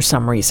working for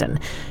some reason.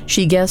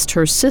 She guessed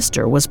her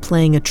sister was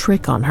playing a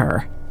trick on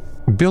her.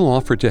 Bill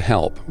offered to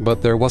help,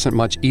 but there wasn't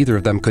much either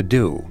of them could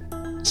do.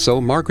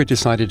 So Margaret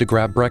decided to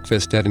grab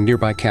breakfast at a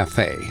nearby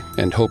cafe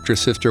and hoped her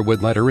sister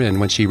would let her in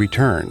when she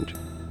returned.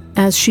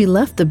 As she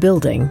left the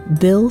building,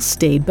 Bill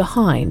stayed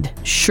behind,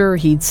 sure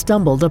he'd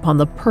stumbled upon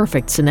the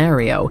perfect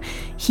scenario.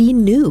 He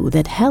knew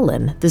that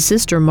Helen, the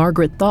sister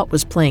Margaret thought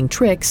was playing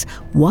tricks,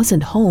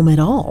 wasn't home at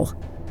all.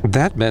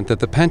 That meant that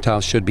the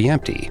penthouse should be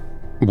empty.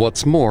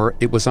 What's more,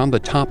 it was on the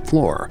top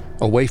floor,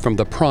 away from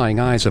the prying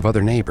eyes of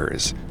other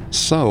neighbors.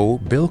 So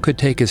Bill could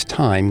take his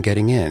time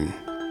getting in.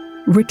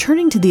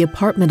 Returning to the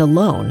apartment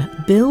alone,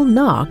 Bill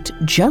knocked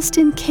just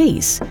in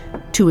case.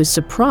 To his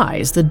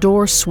surprise, the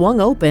door swung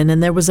open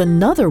and there was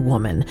another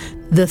woman.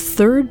 The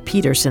third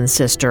Peterson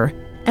sister,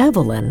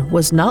 Evelyn,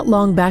 was not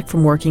long back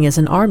from working as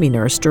an army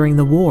nurse during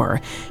the war.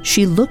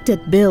 She looked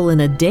at Bill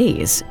in a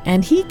daze,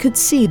 and he could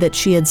see that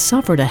she had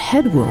suffered a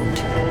head wound.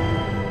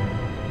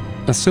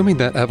 Assuming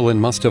that Evelyn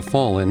must have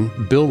fallen,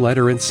 Bill led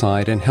her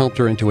inside and helped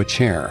her into a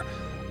chair.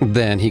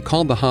 Then he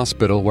called the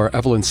hospital where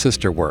Evelyn's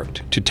sister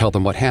worked to tell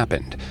them what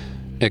happened.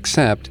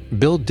 Except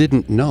Bill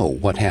didn't know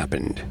what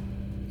happened.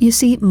 You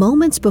see,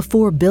 moments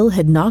before Bill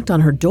had knocked on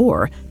her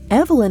door,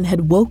 Evelyn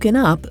had woken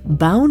up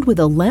bound with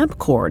a lamp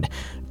cord.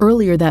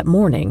 Earlier that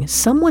morning,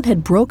 someone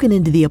had broken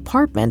into the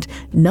apartment,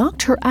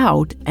 knocked her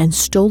out, and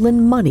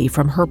stolen money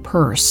from her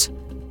purse.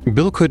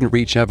 Bill couldn't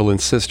reach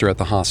Evelyn's sister at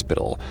the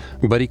hospital,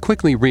 but he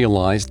quickly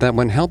realized that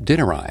when help did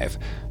arrive,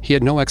 he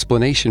had no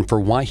explanation for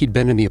why he'd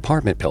been in the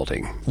apartment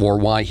building or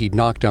why he'd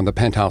knocked on the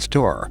penthouse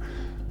door.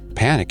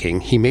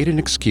 Panicking, he made an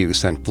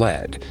excuse and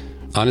fled.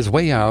 On his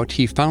way out,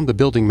 he found the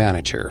building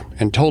manager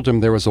and told him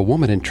there was a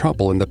woman in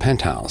trouble in the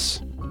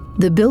penthouse.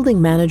 The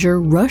building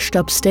manager rushed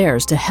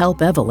upstairs to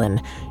help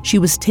Evelyn. She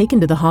was taken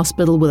to the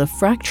hospital with a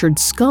fractured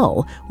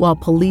skull while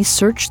police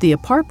searched the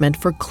apartment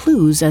for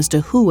clues as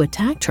to who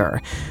attacked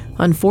her.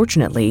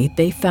 Unfortunately,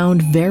 they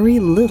found very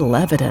little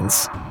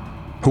evidence.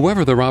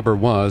 Whoever the robber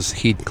was,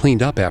 he'd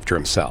cleaned up after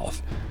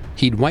himself.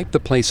 He'd wiped the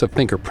place of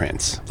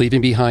fingerprints,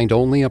 leaving behind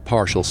only a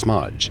partial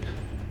smudge.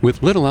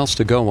 With little else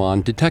to go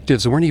on,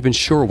 detectives weren't even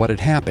sure what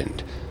had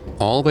happened.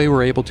 All they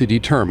were able to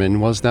determine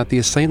was that the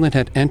assailant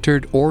had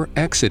entered or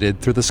exited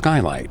through the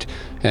skylight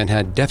and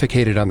had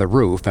defecated on the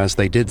roof as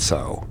they did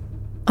so.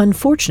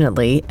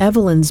 Unfortunately,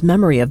 Evelyn's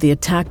memory of the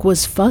attack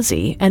was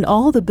fuzzy, and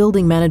all the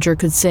building manager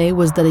could say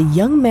was that a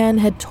young man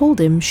had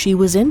told him she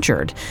was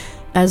injured.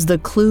 As the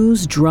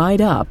clues dried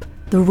up,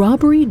 the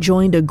robbery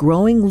joined a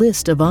growing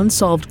list of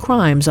unsolved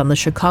crimes on the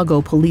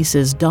Chicago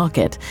police's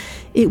docket.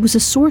 It was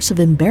a source of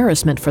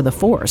embarrassment for the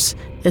force,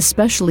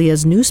 especially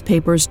as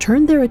newspapers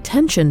turned their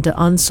attention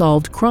to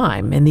unsolved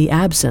crime in the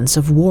absence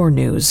of war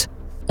news.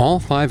 All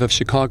 5 of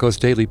Chicago's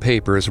daily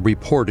papers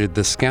reported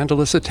the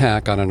scandalous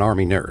attack on an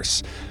Army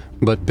nurse.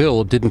 But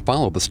Bill didn't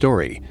follow the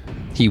story.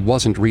 He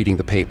wasn't reading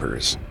the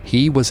papers.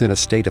 He was in a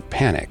state of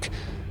panic.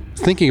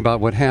 Thinking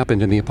about what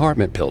happened in the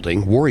apartment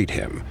building worried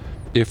him.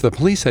 If the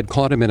police had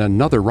caught him in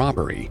another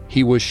robbery,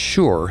 he was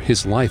sure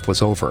his life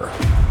was over.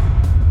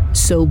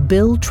 So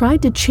Bill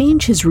tried to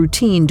change his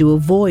routine to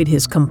avoid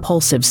his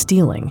compulsive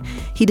stealing.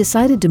 He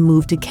decided to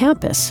move to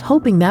campus,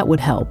 hoping that would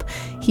help.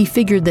 He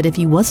figured that if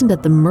he wasn't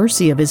at the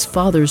mercy of his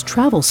father's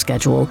travel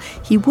schedule,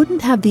 he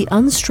wouldn't have the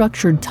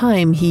unstructured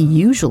time he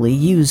usually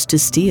used to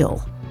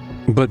steal.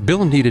 But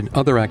Bill needed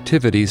other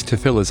activities to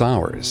fill his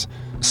hours.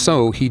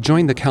 So he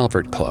joined the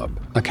Calvert Club,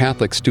 a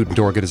Catholic student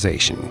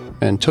organization,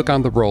 and took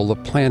on the role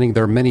of planning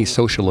their many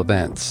social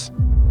events.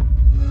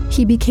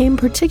 He became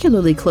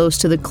particularly close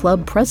to the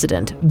club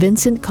president,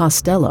 Vincent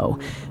Costello.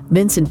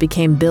 Vincent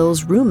became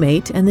Bill's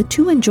roommate, and the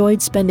two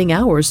enjoyed spending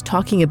hours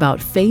talking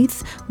about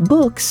faith,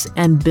 books,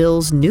 and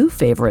Bill's new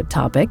favorite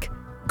topic,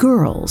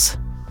 girls.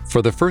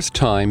 For the first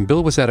time,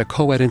 Bill was at a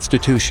co-ed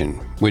institution,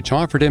 which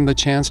offered him the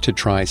chance to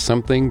try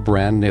something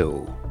brand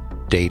new: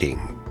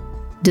 dating.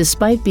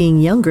 Despite being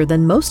younger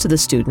than most of the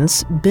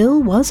students,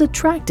 Bill was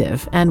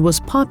attractive and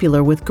was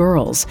popular with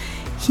girls.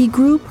 He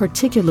grew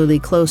particularly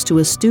close to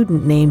a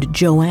student named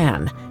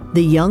Joanne.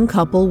 The young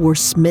couple were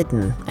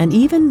smitten and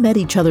even met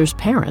each other's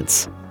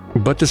parents.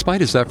 But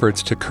despite his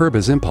efforts to curb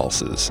his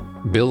impulses,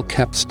 Bill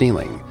kept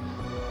stealing.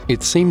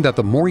 It seemed that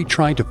the more he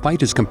tried to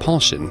fight his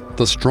compulsion,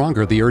 the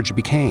stronger the urge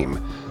became.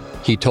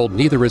 He told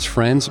neither his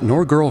friends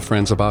nor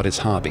girlfriends about his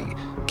hobby,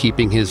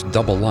 keeping his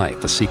double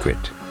life a secret.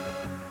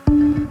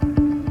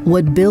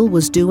 What Bill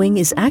was doing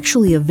is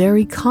actually a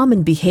very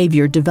common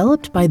behavior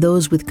developed by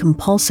those with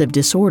compulsive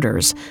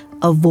disorders: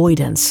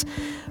 avoidance.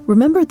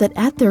 Remember that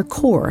at their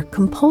core,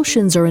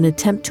 compulsions are an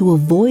attempt to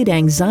avoid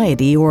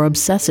anxiety or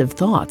obsessive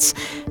thoughts.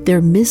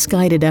 They're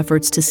misguided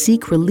efforts to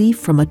seek relief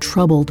from a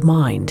troubled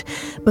mind,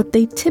 but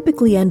they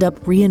typically end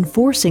up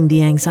reinforcing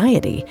the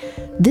anxiety.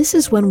 This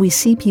is when we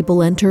see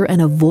people enter an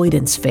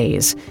avoidance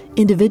phase.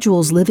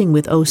 Individuals living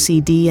with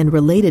OCD and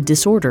related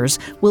disorders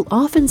will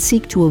often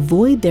seek to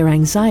avoid their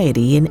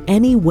anxiety in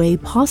any way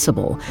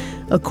possible.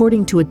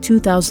 According to a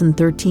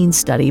 2013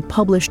 study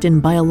published in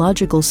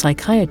Biological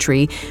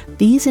Psychiatry,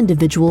 these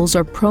individuals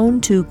are prone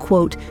to,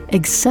 quote,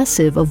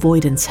 excessive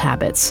avoidance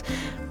habits.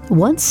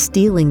 Once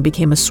stealing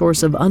became a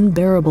source of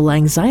unbearable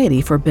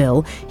anxiety for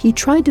Bill, he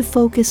tried to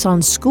focus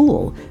on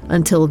school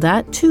until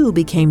that too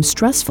became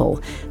stressful.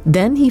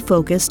 Then he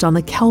focused on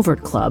the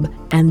Calvert Club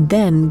and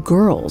then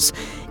girls.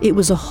 It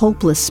was a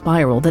hopeless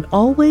spiral that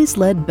always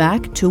led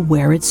back to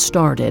where it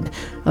started,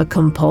 a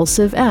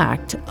compulsive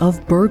act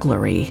of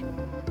burglary.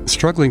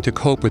 Struggling to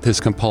cope with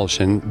his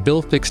compulsion,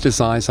 Bill fixed his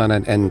eyes on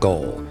an end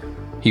goal.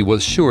 He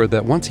was sure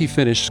that once he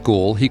finished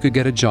school, he could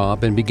get a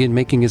job and begin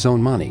making his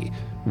own money,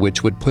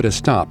 which would put a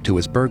stop to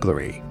his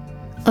burglary.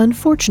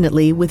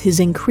 Unfortunately, with his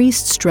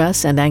increased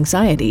stress and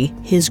anxiety,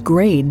 his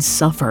grades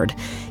suffered.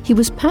 He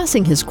was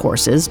passing his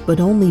courses, but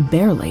only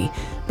barely.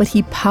 But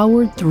he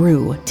powered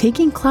through,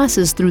 taking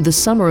classes through the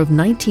summer of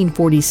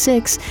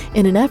 1946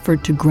 in an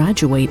effort to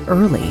graduate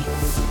early.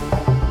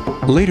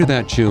 Later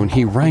that June,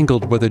 he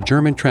wrangled with a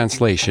German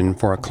translation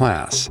for a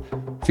class,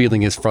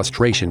 feeling his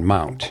frustration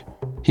mount.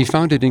 He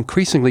found it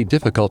increasingly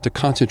difficult to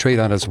concentrate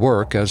on his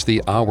work as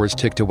the hours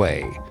ticked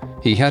away.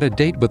 He had a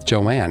date with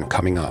Joanne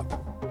coming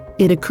up.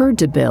 It occurred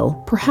to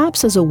Bill,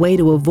 perhaps as a way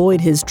to avoid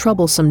his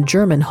troublesome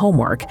German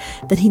homework,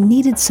 that he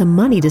needed some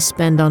money to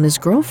spend on his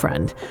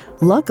girlfriend.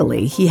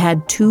 Luckily, he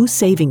had 2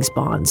 savings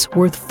bonds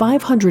worth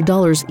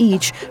 $500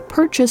 each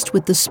purchased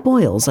with the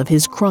spoils of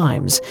his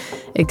crimes.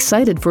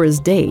 Excited for his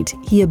date,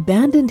 he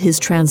abandoned his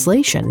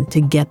translation to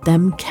get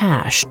them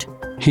cashed.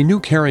 He knew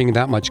carrying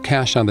that much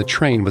cash on the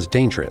train was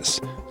dangerous,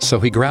 so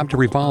he grabbed a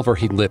revolver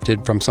he'd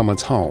lifted from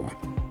someone's home.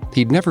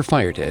 He'd never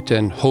fired it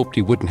and hoped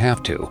he wouldn't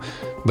have to,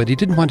 but he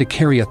didn't want to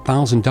carry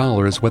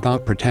 $1,000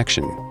 without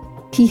protection.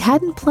 He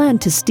hadn't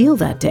planned to steal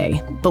that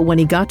day, but when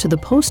he got to the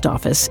post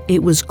office,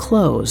 it was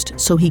closed,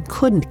 so he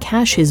couldn't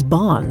cash his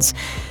bonds.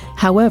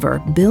 However,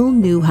 Bill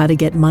knew how to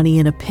get money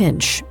in a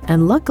pinch,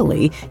 and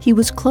luckily, he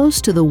was close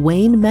to the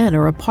Wayne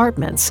Manor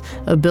Apartments,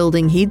 a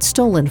building he'd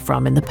stolen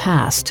from in the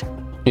past.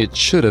 It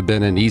should have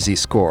been an easy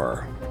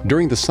score.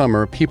 During the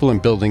summer, people in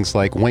buildings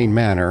like Wayne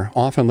Manor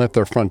often left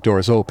their front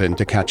doors open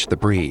to catch the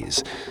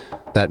breeze.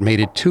 That made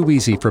it too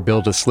easy for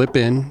Bill to slip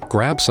in,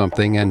 grab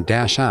something, and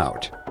dash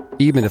out,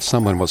 even if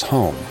someone was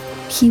home.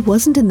 He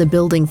wasn't in the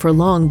building for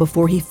long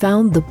before he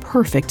found the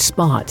perfect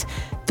spot.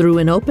 Through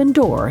an open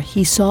door,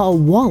 he saw a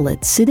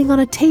wallet sitting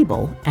on a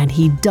table, and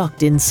he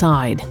ducked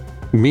inside.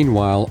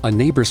 Meanwhile, a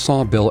neighbor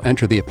saw Bill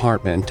enter the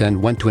apartment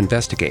and went to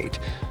investigate.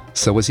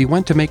 So as he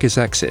went to make his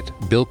exit,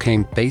 Bill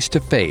came face to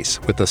face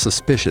with a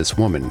suspicious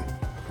woman.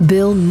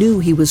 Bill knew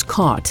he was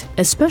caught,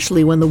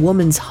 especially when the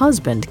woman's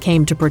husband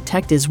came to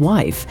protect his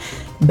wife.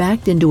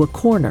 Backed into a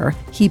corner,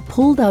 he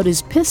pulled out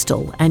his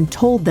pistol and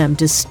told them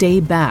to stay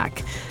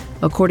back.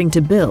 According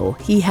to Bill,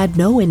 he had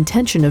no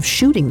intention of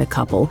shooting the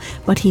couple,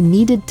 but he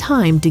needed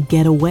time to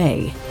get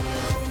away.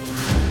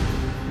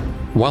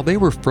 While they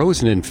were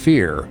frozen in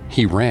fear,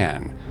 he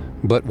ran.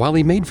 But while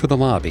he made for the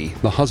lobby,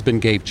 the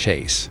husband gave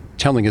chase,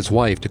 telling his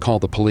wife to call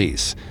the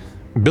police.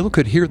 Bill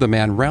could hear the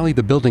man rally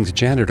the building's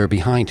janitor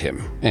behind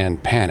him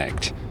and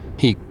panicked.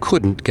 He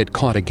couldn't get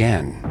caught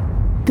again.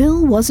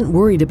 Bill wasn't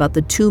worried about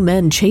the 2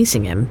 men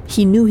chasing him.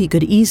 He knew he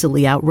could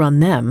easily outrun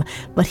them,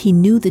 but he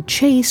knew the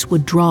chase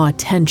would draw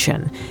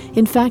attention.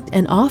 In fact,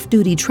 an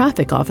off-duty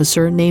traffic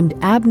officer named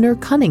Abner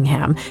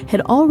Cunningham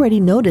had already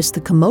noticed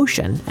the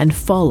commotion and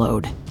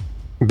followed.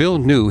 Bill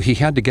knew he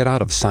had to get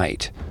out of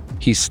sight.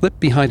 He slipped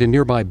behind a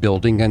nearby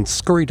building and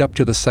scurried up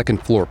to the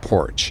second-floor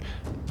porch.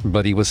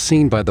 But he was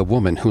seen by the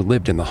woman who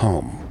lived in the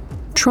home.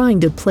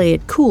 Trying to play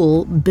it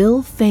cool,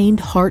 Bill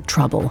feigned heart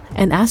trouble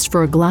and asked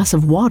for a glass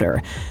of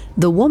water.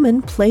 The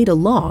woman played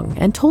along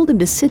and told him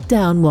to sit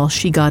down while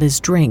she got his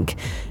drink.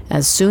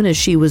 As soon as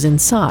she was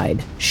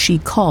inside, she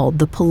called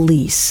the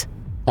police.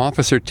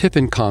 Officer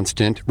Tiffin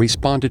Constant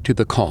responded to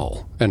the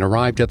call and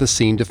arrived at the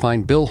scene to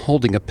find Bill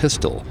holding a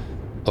pistol.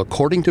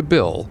 According to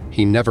Bill,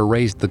 he never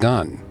raised the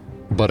gun.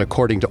 But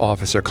according to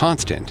Officer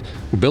Constant,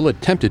 Bill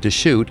attempted to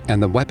shoot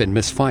and the weapon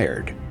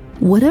misfired.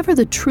 Whatever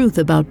the truth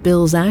about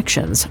Bill's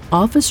actions,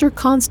 Officer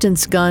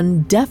Constant's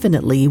gun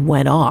definitely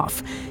went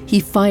off. He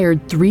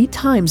fired 3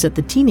 times at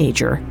the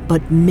teenager,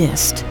 but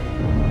missed.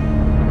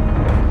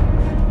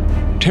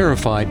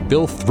 Terrified,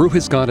 Bill threw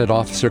his gun at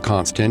Officer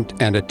Constant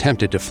and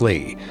attempted to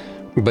flee.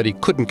 But he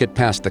couldn't get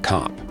past the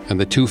cop, and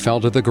the 2 fell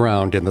to the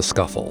ground in the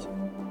scuffle.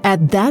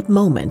 At that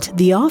moment,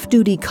 the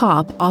off-duty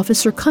cop,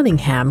 Officer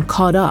Cunningham,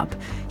 caught up.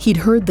 He'd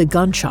heard the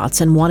gunshots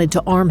and wanted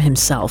to arm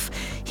himself.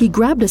 He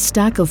grabbed a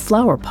stack of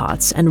flower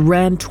pots and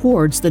ran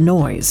towards the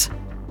noise.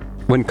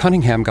 When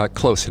Cunningham got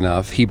close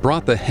enough, he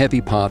brought the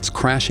heavy pots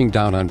crashing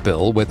down on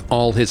Bill with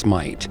all his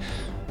might.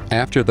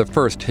 After the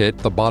first hit,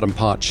 the bottom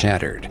pot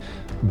shattered.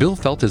 Bill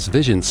felt his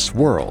vision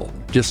swirl,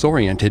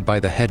 disoriented by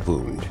the head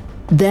wound.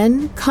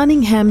 Then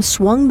Cunningham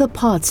swung the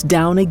pots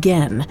down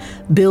again.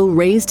 Bill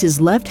raised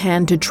his left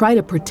hand to try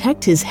to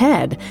protect his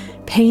head.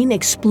 Pain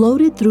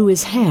exploded through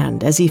his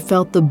hand as he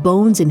felt the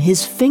bones in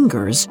his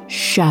fingers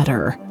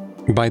shatter.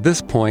 By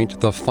this point,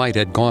 the fight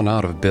had gone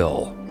out of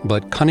Bill,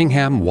 but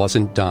Cunningham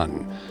wasn't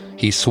done.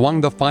 He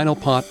swung the final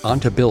pot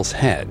onto Bill's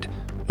head,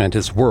 and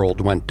his world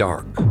went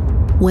dark.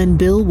 When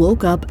Bill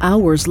woke up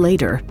hours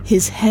later,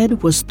 his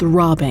head was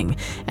throbbing,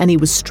 and he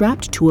was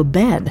strapped to a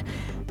bed.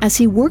 As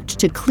he worked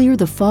to clear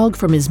the fog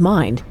from his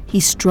mind,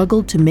 he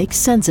struggled to make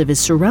sense of his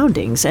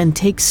surroundings and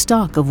take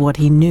stock of what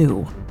he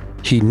knew.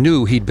 He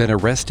knew he'd been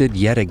arrested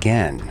yet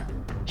again.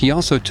 He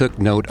also took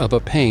note of a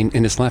pain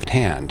in his left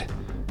hand.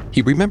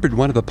 He remembered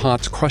one of the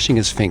pots crushing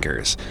his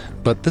fingers,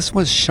 but this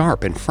was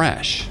sharp and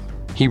fresh.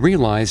 He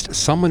realized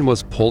someone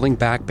was pulling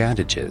back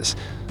bandages.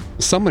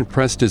 Someone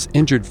pressed his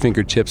injured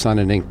fingertips on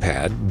an ink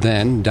pad,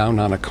 then down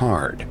on a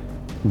card.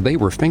 They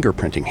were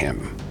fingerprinting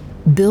him.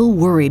 Bill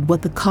worried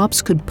what the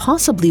cops could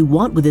possibly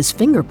want with his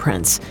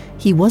fingerprints.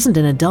 He wasn't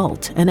an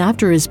adult, and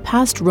after his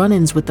past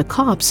run-ins with the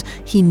cops,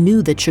 he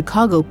knew that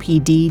Chicago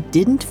PD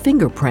didn't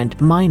fingerprint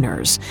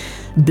minors.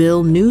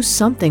 Bill knew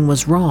something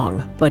was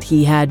wrong, but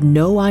he had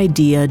no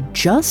idea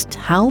just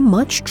how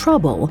much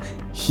trouble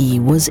he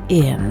was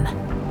in.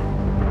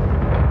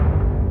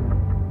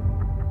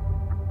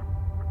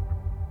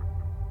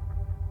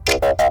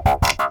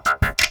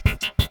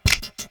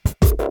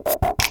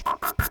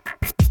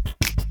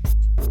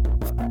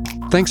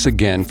 Thanks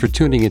again for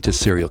tuning into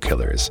Serial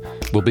Killers.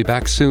 We'll be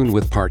back soon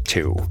with part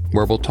 2,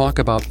 where we'll talk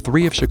about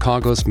 3 of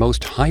Chicago's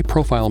most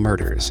high-profile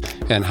murders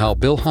and how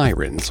Bill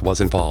Heirens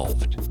was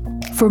involved.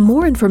 For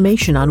more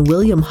information on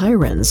William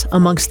Heirens,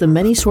 amongst the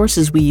many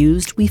sources we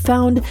used, we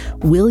found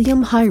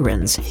William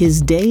Heirens,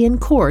 His Day in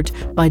Court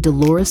by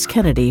Dolores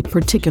Kennedy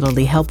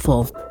particularly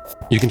helpful.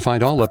 You can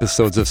find all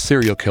episodes of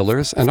Serial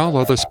Killers and all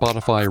other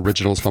Spotify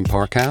originals from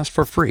Parcast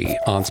for free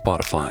on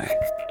Spotify.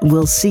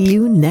 We'll see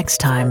you next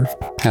time.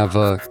 Have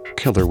a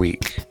killer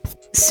week.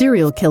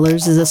 Serial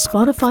Killers is a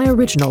Spotify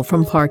original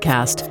from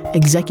Parcast.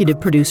 Executive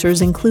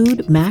producers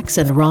include Max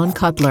and Ron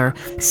Cutler.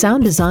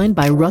 Sound design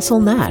by Russell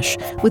Nash,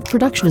 with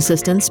production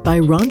assistance by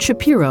Ron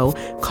Shapiro,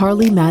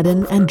 Carly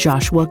Madden, and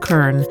Joshua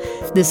Kern.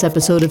 This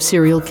episode of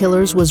Serial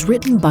Killers was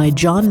written by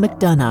John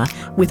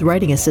McDonough, with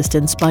writing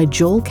assistance by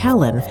Joel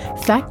Callan,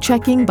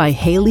 fact-checking by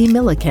Haley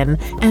Milliken,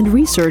 and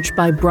research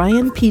by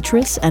Brian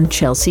Petrus and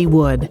Chelsea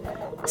Wood.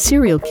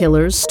 Serial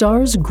Killers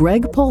stars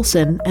Greg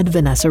Polson and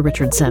Vanessa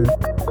Richardson.